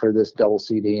distribution for this double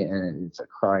CD, and it's a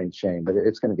crying shame, but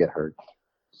it's going to get heard.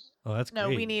 Oh, that's great. No,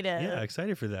 we need it. Yeah,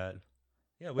 excited for that.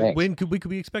 Yeah, when could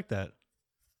we expect that?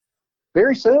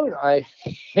 Very soon. I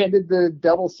handed the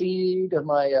double CD to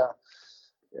my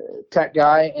tech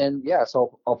guy, and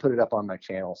so I'll put it up on my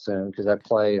channel soon because I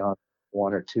play on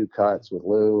one or two cuts with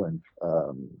Lou and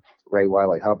Ray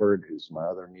Wiley Hubbard, who's my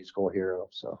other musical hero.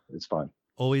 So it's fun.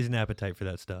 Always an appetite for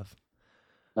that stuff.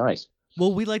 Nice.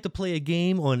 Well, we like to play a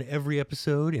game on every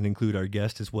episode and include our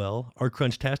guest as well. Our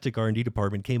Crunchtastic R&D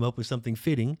department came up with something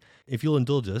fitting. If you'll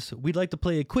indulge us, we'd like to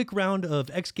play a quick round of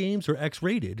X Games or X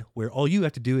Rated, where all you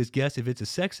have to do is guess if it's a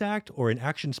sex act or an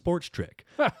action sports trick.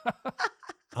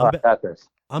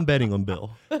 I'm betting on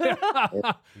Bill.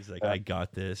 He's like, I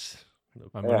got this.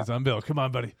 My money's on Bill. Come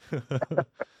on, buddy.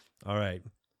 All right.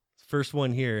 First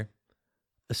one here.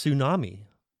 A tsunami.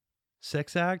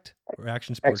 Sex act or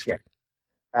action sports trick?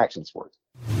 Action sports.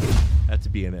 That's a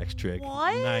BMX trick.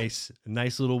 What?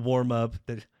 Nice little warm up.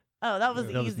 That was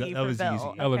easy for Bill. easy.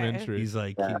 Okay. Elementary. He's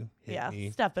like, Yeah. hit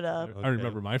me. Step it up. Okay. I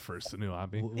remember my first new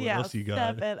hobby. What Yeah, else you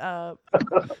got? step it up.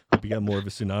 Hope you got more of a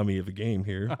tsunami of a game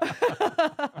here.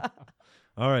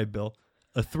 All right, Bill.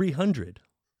 A 300.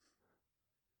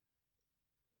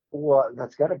 Well,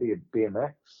 that's got to be a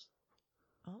BMX.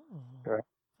 Oh, Right.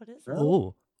 what is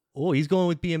it? Oh, he's going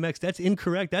with BMX. That's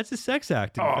incorrect. That's a sex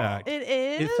act, in fact. It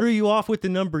is. It threw you off with the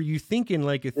number. You thinking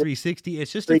like a 360. It's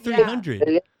just a 300.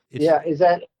 Yeah. It's, Yeah, is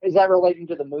that relating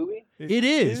to the movie? It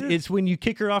is. It's when you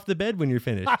kick her off the bed when you're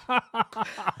finished.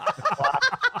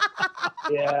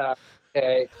 Yeah.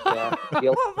 Okay. Yeah.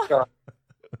 Sure.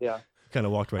 Yeah. Kind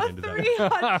of walked right into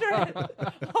that. 300.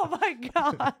 Oh my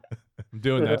God. I'm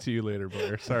doing that to you later,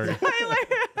 Blair. Sorry.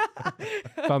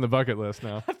 It's on the bucket list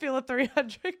now. I feel a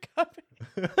 300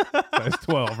 coming. Size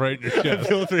 12 right in your chest.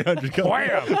 Bill 300. Come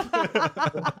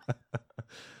on.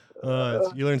 Wham!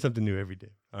 You learn something new every day.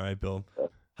 All right, Bill.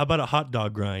 How about a hot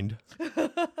dog grind?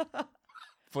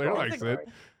 Blair likes it.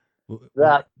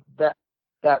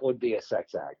 That would be a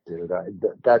sex act, dude.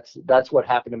 That's what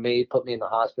happened to me. Put me in the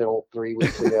hospital 3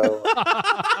 weeks ago.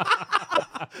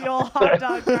 The old hot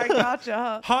dog grind gotcha,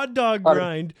 huh? Hot dog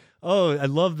grind. Oh, I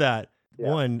love that. Yeah.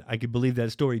 One, I could believe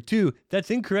that story. Two, that's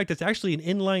incorrect. That's actually an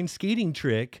inline skating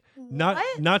trick.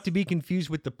 Not to be confused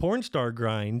with the porn star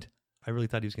grind. I really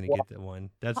thought he was going to get that one.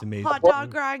 That's amazing. Hot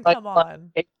dog grind, come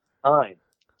on. 9.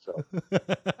 So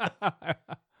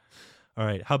All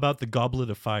right. How about the goblet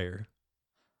of fire?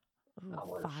 Ooh,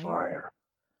 Goblet of fire. fire.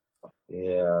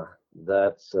 Yeah,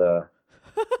 that's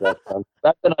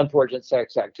an unfortunate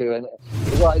sex act too, and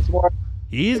well, it's more.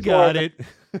 He's It's got more- it.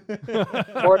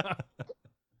 More,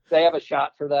 they have a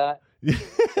shot for that.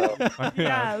 So,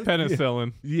 Yes.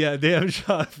 Penicillin. Yeah, they have a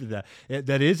shot for that.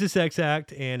 That is a sex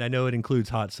act, and I know it includes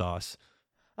hot sauce.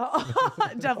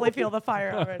 Definitely feel the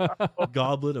fire already.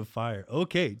 Goblet of fire.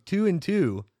 Okay, 2 and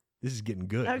 2. This is getting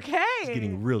good. Okay. It's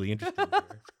getting really interesting here.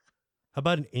 How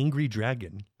about an angry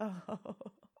dragon?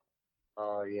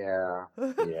 oh yeah,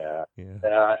 yeah.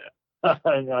 Yeah. I've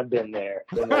been there.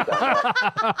 Been there, done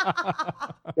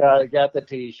that. Got the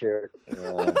T-shirt.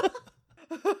 Yeah,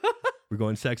 We're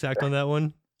going sex act on that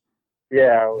one?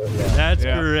 yeah. That's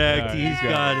Yeah, correct. yeah, He's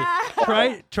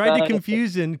got it. Tried to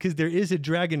confuse him because there is a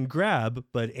dragon grab,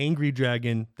 but angry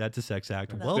dragon, that's a sex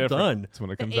act. That's Well Different. done. It's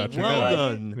when it comes The out your Well belly.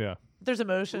 done. Yeah. There's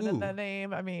emotion in Ooh. the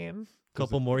name. I mean,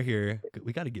 Couple more here.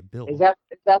 We got to get Bill. Is that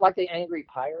like the angry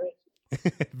pirate?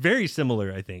 Very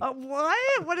similar, I think.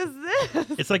 what? What is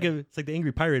this? It's like the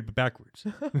angry pirate, but backwards.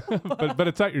 but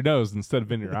it's at your nose instead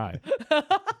of in your eye.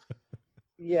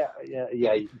 Yeah.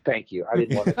 Thank you. I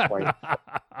didn't want to explain.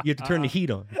 You have to turn the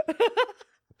heat on.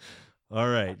 All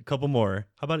right, a couple more.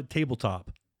 How about a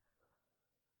tabletop?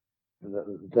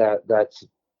 That's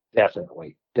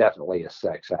definitely a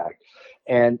sex act,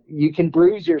 and you can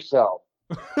bruise yourself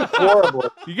horribly.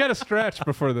 You got to stretch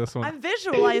before this one. I'm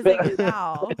visualizing it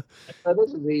now. So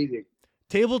this is easy.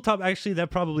 Tabletop, actually, that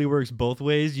probably works both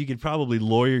ways. You could probably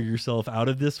lawyer yourself out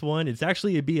of this one. It's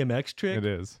actually a BMX trick. It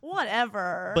is.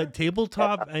 Whatever. But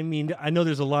tabletop, I mean, I know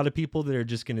there's a lot of people that are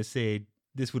just going to say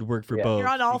this would work for Yeah. both. You're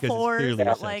on all because it's fours, clearly a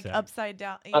but sex like act. upside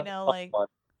down. Like All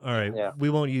right, Yeah. we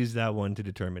won't use that one to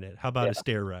determine it. How about a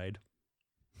stair ride?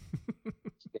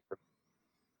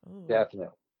 ooh.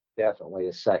 Definitely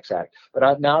a sex act.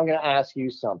 But now I'm going to ask you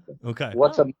something. Okay.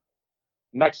 What's a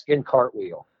Mexican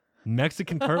cartwheel?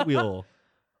 Mexican cartwheel.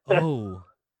 Oh,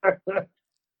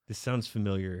 this sounds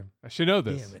familiar. I should know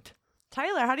this. Damn it.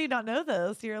 Tyler, how do you not know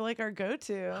this? You're like our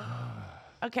go-to.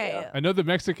 Okay, I know the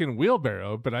Mexican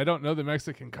wheelbarrow, but I don't know the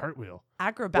Mexican cartwheel.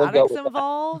 acrobatics with that.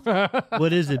 involved.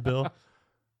 What is it, Bill?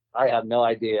 I have no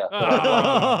idea.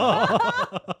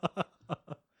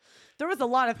 There was a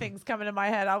lot of things coming in my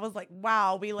head. I was like,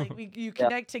 wow, you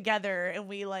connect together, and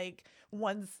we like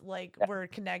once like we're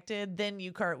connected, then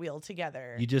you cartwheel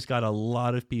together. You just got a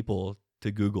lot of people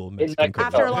to Google Mexican Mexico.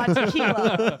 After a cartwheel. lot of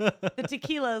tequila. The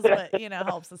tequila is what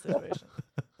helps the situation.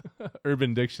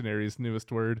 Urban Dictionary's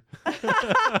newest word.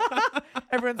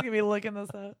 Everyone's gonna be looking this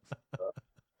up.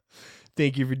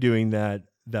 Thank you for doing that.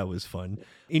 That was fun.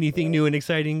 Anything new and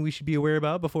exciting we should be aware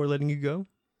about before letting you go?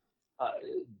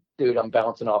 Dude, I'm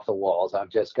bouncing off the walls. I've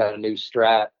just got a new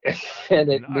Strat,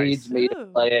 and it Nice. needs me to Ooh.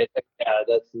 play it. Yeah,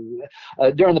 that's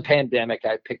during the pandemic.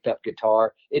 I picked up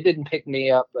guitar. It didn't pick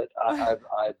me up, but I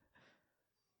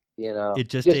It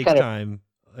just just takes kind of- time.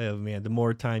 Oh man, the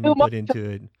more time Too you put much. into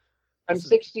it. I'm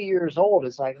 60 years old.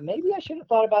 It's like maybe I should have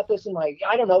thought about this in my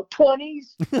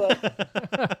 20s.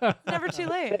 But Never too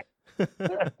late.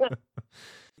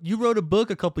 You wrote a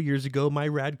book a couple years ago, My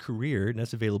Rad Career, and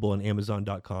that's available on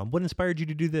Amazon.com. What inspired you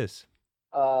to do this?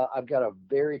 I've got a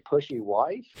very pushy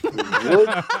wife.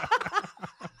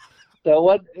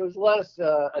 So it was less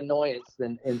annoyance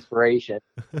than inspiration.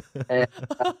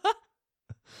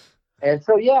 And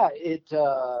so, yeah, it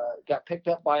got picked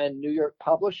up by a New York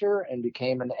publisher and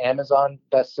became an Amazon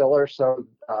bestseller. So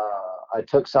I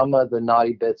took some of the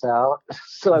naughty bits out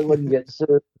so I wouldn't get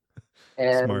sued.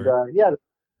 And yeah, the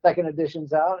second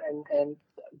edition's out. And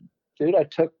dude, I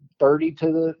took 30 to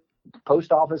the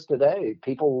post office today.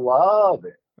 People love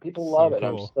it. People love it.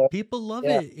 Cool. People love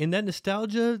it. And that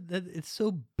nostalgia, it's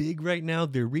so big right now.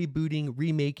 They're rebooting,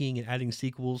 remaking, and adding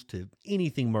sequels to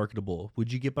anything marketable.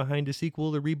 Would you get behind a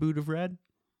sequel or reboot of Rad?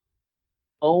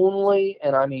 Only,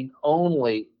 and I mean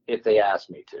only if they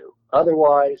ask me to.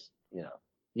 Otherwise,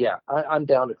 yeah, I'm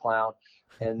down to clown.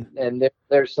 And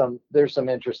there's some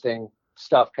interesting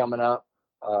stuff coming up.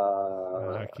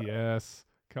 Heck yes.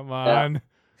 Come on.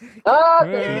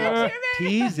 Yeah.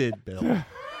 Tease it, Bill.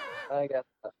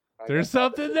 There's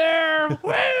something there.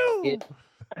 Woo!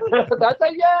 That's a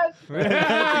yes.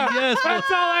 Yes,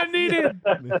 that's all I needed.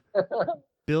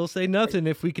 Bill, say nothing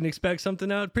if we can expect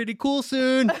something out pretty cool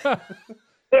soon.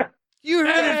 You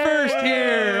heard it first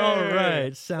here. All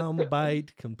right.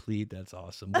 Soundbite complete. That's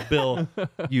awesome. Well, Bill,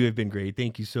 you have been great.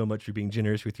 Thank you so much for being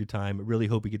generous with your time. I really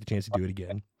hope we get the chance to do it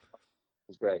again.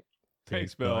 It's great.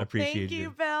 Thanks, Bill. I appreciate Thank you,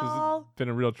 you. Bill. It's been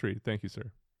a real treat. Thank you, sir.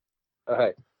 All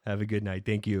right. Have a good night.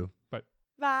 Thank you.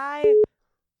 Bye.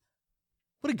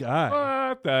 What a guy.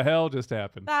 What the hell just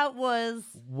happened? That was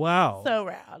Wow. so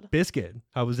rad. Biscuit,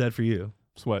 how was that for you?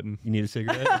 Sweating. You need a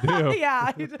cigarette? I do.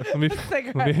 Yeah. Let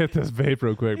me hit this vape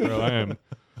real quick, bro.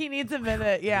 He needs a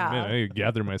minute. Yeah. I need to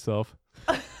gather myself.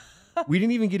 We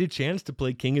didn't even get a chance to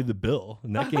play King of the Bill,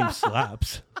 and that game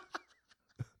slaps.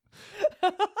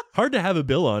 Hard to have a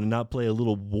Bill on and not play a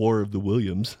little War of the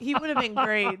Williams. He would have been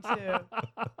great too.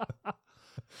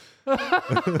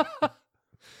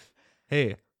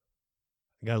 Hey,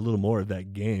 I got a little more of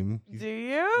that game. Do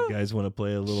You you? guys want to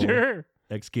play a little Sure.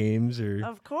 X Games? Or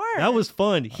Of course. that was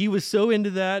fun. He was so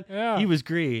into that. Yeah. He was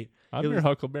great. I'm It your was-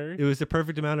 Huckleberry. It was the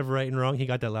perfect amount of right and wrong. He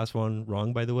got that last one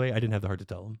wrong, by the way. I didn't have the heart to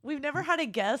tell him. We've never had a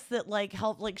guest that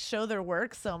helped show their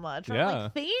work so much. I'm Yeah.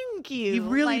 like, thank you. He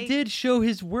really did show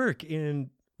his work, and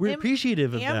we're And-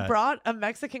 appreciative of And that. brought a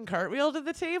Mexican cartwheel to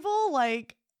the table. We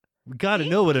got to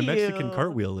know what a thank Mexican you.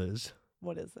 cartwheel is.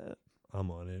 What is it? I'm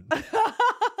on it.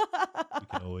 You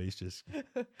can always just.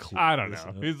 I don't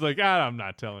listen know. up. He's like, I'm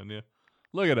not telling you.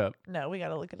 Look it up. No, we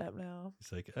gotta look it up now.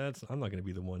 It's like I'm not going to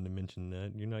be the one to mention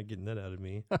that. You're not getting that out of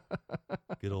me.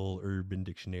 Good old Urban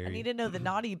Dictionary. I need to know the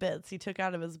naughty bits he took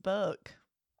out of his book.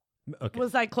 Okay.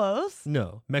 Was I close?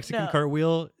 No, Mexican No.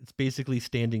 cartwheel. It's basically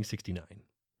standing 69.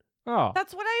 Oh,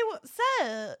 That's what I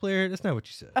said. Blair, that's not what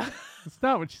you said. that's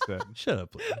not what you said. Shut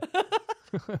up,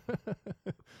 Blair.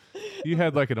 You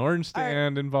had like an orange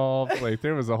stand involved. Like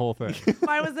there was a whole thing.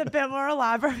 Mine was a bit more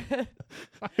elaborate.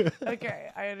 Okay,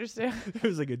 I understand. It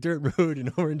was like a dirt road,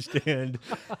 an orange stand,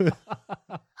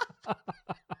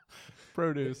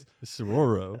 Produce. a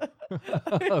Sororo.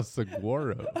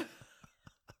 Saguaro.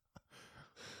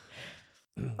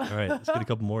 All right, let's get a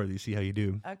couple more of these. See how you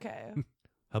do. Okay.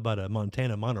 How about a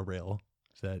Montana monorail?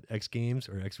 Is that X Games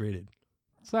or X rated?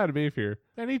 Side of beef here.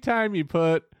 Anytime you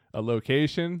put a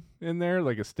location in there,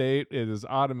 like a state, it is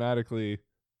automatically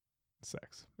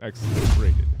sex. X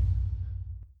rated.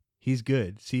 He's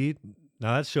good. See,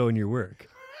 now that's showing your work.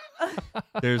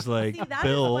 There's like See, that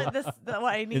Bill, is what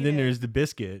I needed. and then there's the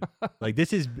biscuit. Like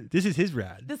this is his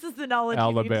rad. This is the knowledge you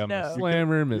Alabama need to know.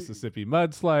 Slammer, Mississippi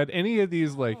Mudslide, any of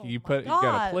these, like Oh you my got a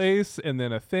gosh. place and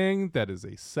then a thing that is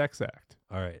a sex act.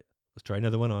 All right, let's try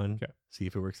another one on. Okay. See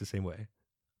if it works the same way.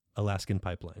 Alaskan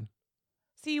Pipeline.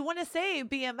 So you want to say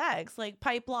BMX, like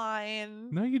pipeline.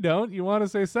 No, you don't. You want to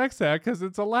say sex act because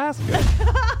it's Alaska.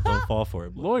 Don't fall for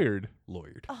it. Blair.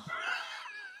 Lawyered. Oh,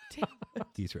 damn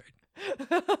He's right. it.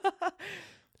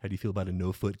 How do you feel about a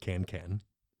no foot can?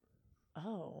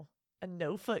 Oh, a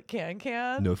no foot can?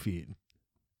 No feet.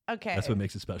 Okay. That's what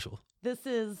makes it special. This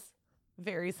is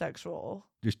very sexual.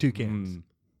 There's two cans. Mm.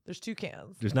 There's two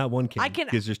cans. There's not one can I can-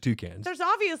 because there's two cans. There's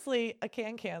obviously a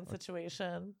can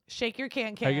situation. Shake your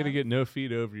can. I gotta get no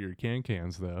feet over your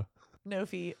cans though. No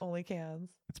feet, only cans.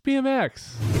 It's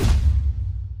BMX.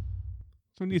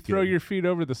 It's when you It's throw good. your feet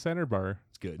over the center bar.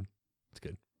 It's good. It's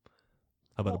good.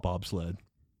 How about a bobsled?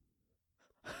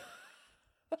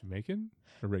 Jamaican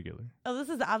or regular? Oh, this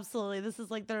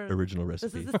is like their Original This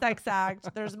recipe. is the sex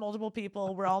act. There's multiple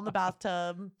people. We're all in the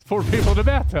bathtub. 4 people in a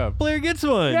bathtub. Blair gets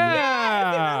one.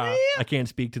 Yeah. I can't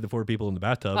speak to the 4 people in the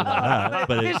bathtub about that,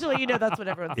 but Officially, you know that's what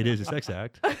everyone's it is a sex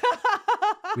act.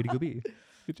 Way to go, B.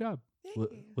 Good job.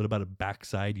 What about a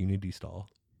backside unity stall?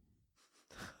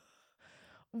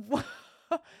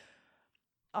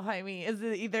 I mean, is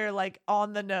it either like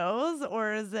on the nose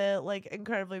or is it like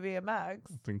incredibly BMX?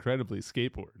 It's incredibly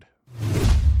skateboard.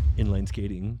 Inline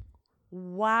skating.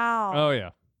 Wow. Oh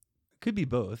yeah. Could be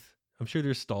both. I'm sure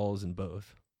there's stalls in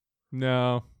both.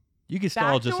 No. You can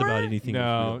stall just Backdoor? about anything.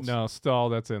 No, with wheels. no, stall,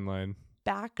 that's inline.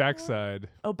 Backside. Backside.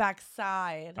 Oh,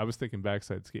 backside. I was thinking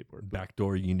backside skateboard.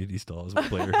 Backdoor Unity stall is what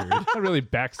Blair heard. Not really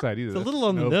backside either. It's a That's little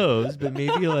on the no- nose, but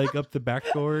maybe like up the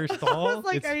backdoor I stall. was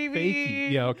like, It's are you fakey.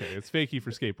 being- Yeah, okay. It's fakey for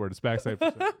skateboard. It's backside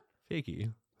for skateboard.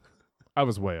 Fakey. I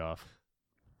was way off.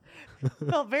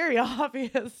 Felt very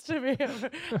obvious to me.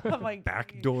 I'm like,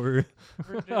 Backdoor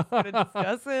we're just gonna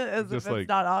discuss it as Just if like it's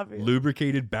not obvious.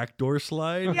 lubricated backdoor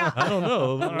slide. Yeah. I don't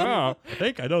know. I don't know. I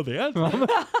think I know the answer.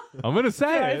 I'm going to Did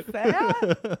say I it. say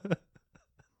it?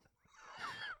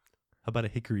 How about a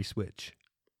hickory switch?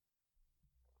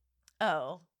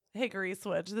 Oh, hickory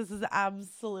switch. This is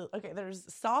absolute. Okay,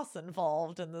 there's sauce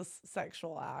involved in this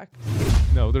sexual act.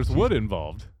 No, there's wood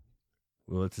involved.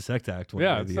 Well, it's a sex act. One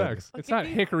Yeah, way or it's the other. sex. It's not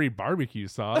hickory barbecue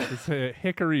sauce. It's a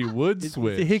hickory wood It's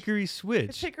switch. a hickory It's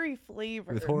switch hickory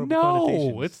flavor. with horrible No,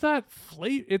 connotations. it's not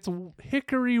it's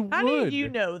hickory How wood. do you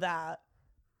know that?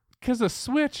 Because a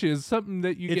switch is something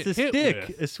that you It's a get hit stick.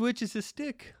 with. A switch is a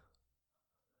stick.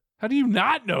 How do you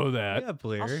not know that? Yeah,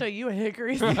 Blair. I'll show you a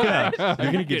hickory switch. Yeah, you're gonna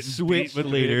Getting get beat switched with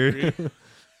the later. hickory.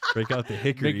 Break out the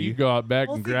hickory. Make you go out back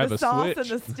We'll and see grab the a sauce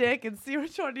switch. and the stick and see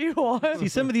which one you want. See,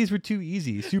 some of these were too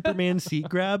easy. Superman seat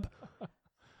grab,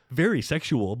 very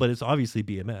sexual, but it's obviously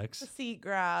BMX. The seat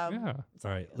grab. Yeah, All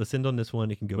right, let's end on this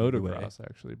one. It can go either way. motocross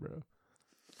actually, bro.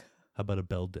 How about a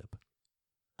bell dip?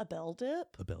 A bell dip?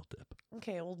 A bell dip.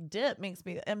 Okay, well, dip makes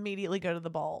me immediately go to the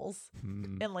balls.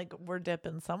 Mm, And like, we're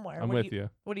dipping somewhere. I'm What with do you.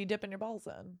 What are you dipping your balls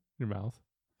in? Your mouth.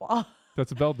 Well,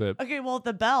 That's a bell dip. okay, well,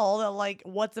 the bell, like,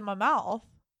 what's in my mouth?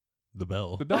 The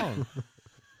bell. The dong.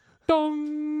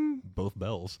 Dong. Both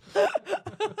bells.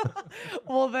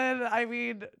 Well, then, I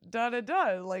mean, done and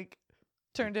done. Like,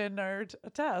 turned in our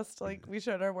test. Like, we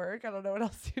showed our work. I don't know what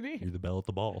else you You're need. the bell at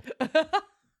the ball.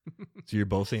 So you're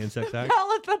both saying sex act?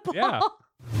 Bell at the ball. Yeah.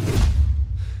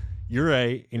 You're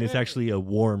right, and it's actually a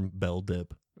warm bell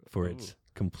dip for its Ooh.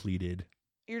 completed.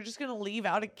 You're just going to leave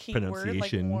out a key word like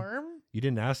Pronunciation. warm? You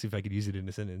didn't ask if I could use it in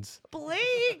a sentence.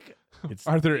 Blake! It's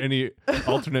Are there any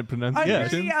alternate Are there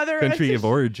pronunciations? any other country of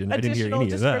origin. I didn't hear additional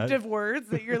any of that. descriptive words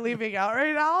that you're leaving out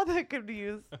right now that could be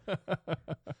used?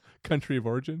 Country of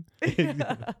origin?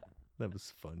 That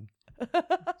was fun.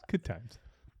 Good times.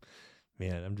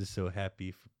 Man, I'm just so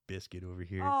happy for Biscuit over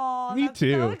here. Oh, Me that's so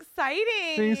too.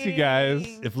 exciting. Thanks, you guys.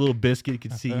 If little Biscuit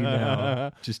could see you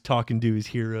now, just talking to his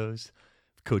heroes,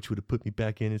 if Coach would have put me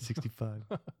back in at 65,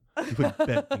 he would have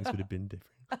bet things would have been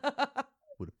different.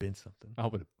 Would have been something. I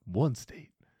would have one state.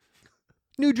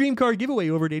 New Dream Card giveaway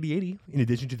over at 8080. In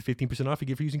addition to the 15% off you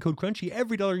get for using code CRUNCHY,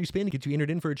 every dollar you spend gets you entered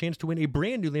in for a chance to win a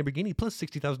brand new Lamborghini plus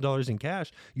 $60,000 in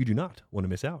cash. You do not want to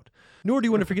miss out. Nor do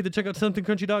you want to forget to check out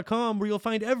somethingcrunchy.com, where you'll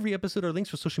find every episode, our links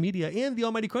for social media, and the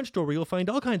Almighty Crunch Store, where you'll find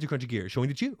all kinds of crunchy gear, showing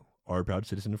that you are a proud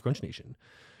citizen of Crunch Nation.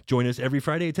 Join us every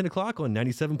Friday at 10 o'clock on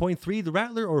 97.3 The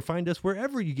Rattler, or find us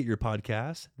wherever you get your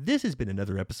podcasts. This has been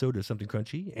another episode of Something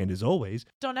Crunchy, and as always,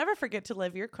 Don't ever forget to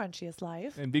live your crunchiest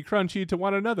life. And be crunchy to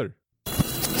one another.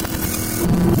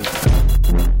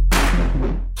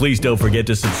 Please don't forget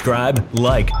to subscribe,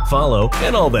 like, follow,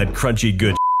 and all that crunchy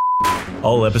good.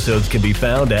 All episodes can be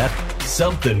found at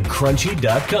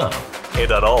somethingcrunchy.com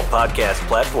and on all podcast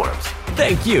platforms.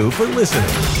 Thank you for listening.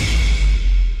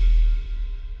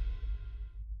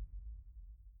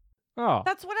 Oh,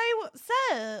 That's what I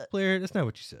said. Blair, that's not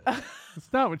what you said.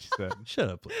 that's not what you said. Shut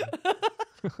up,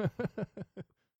 Blair.